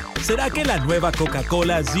rica. ¿Será que la nueva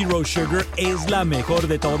Coca-Cola Zero Sugar es la mejor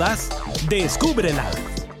de todas? Descúbrela.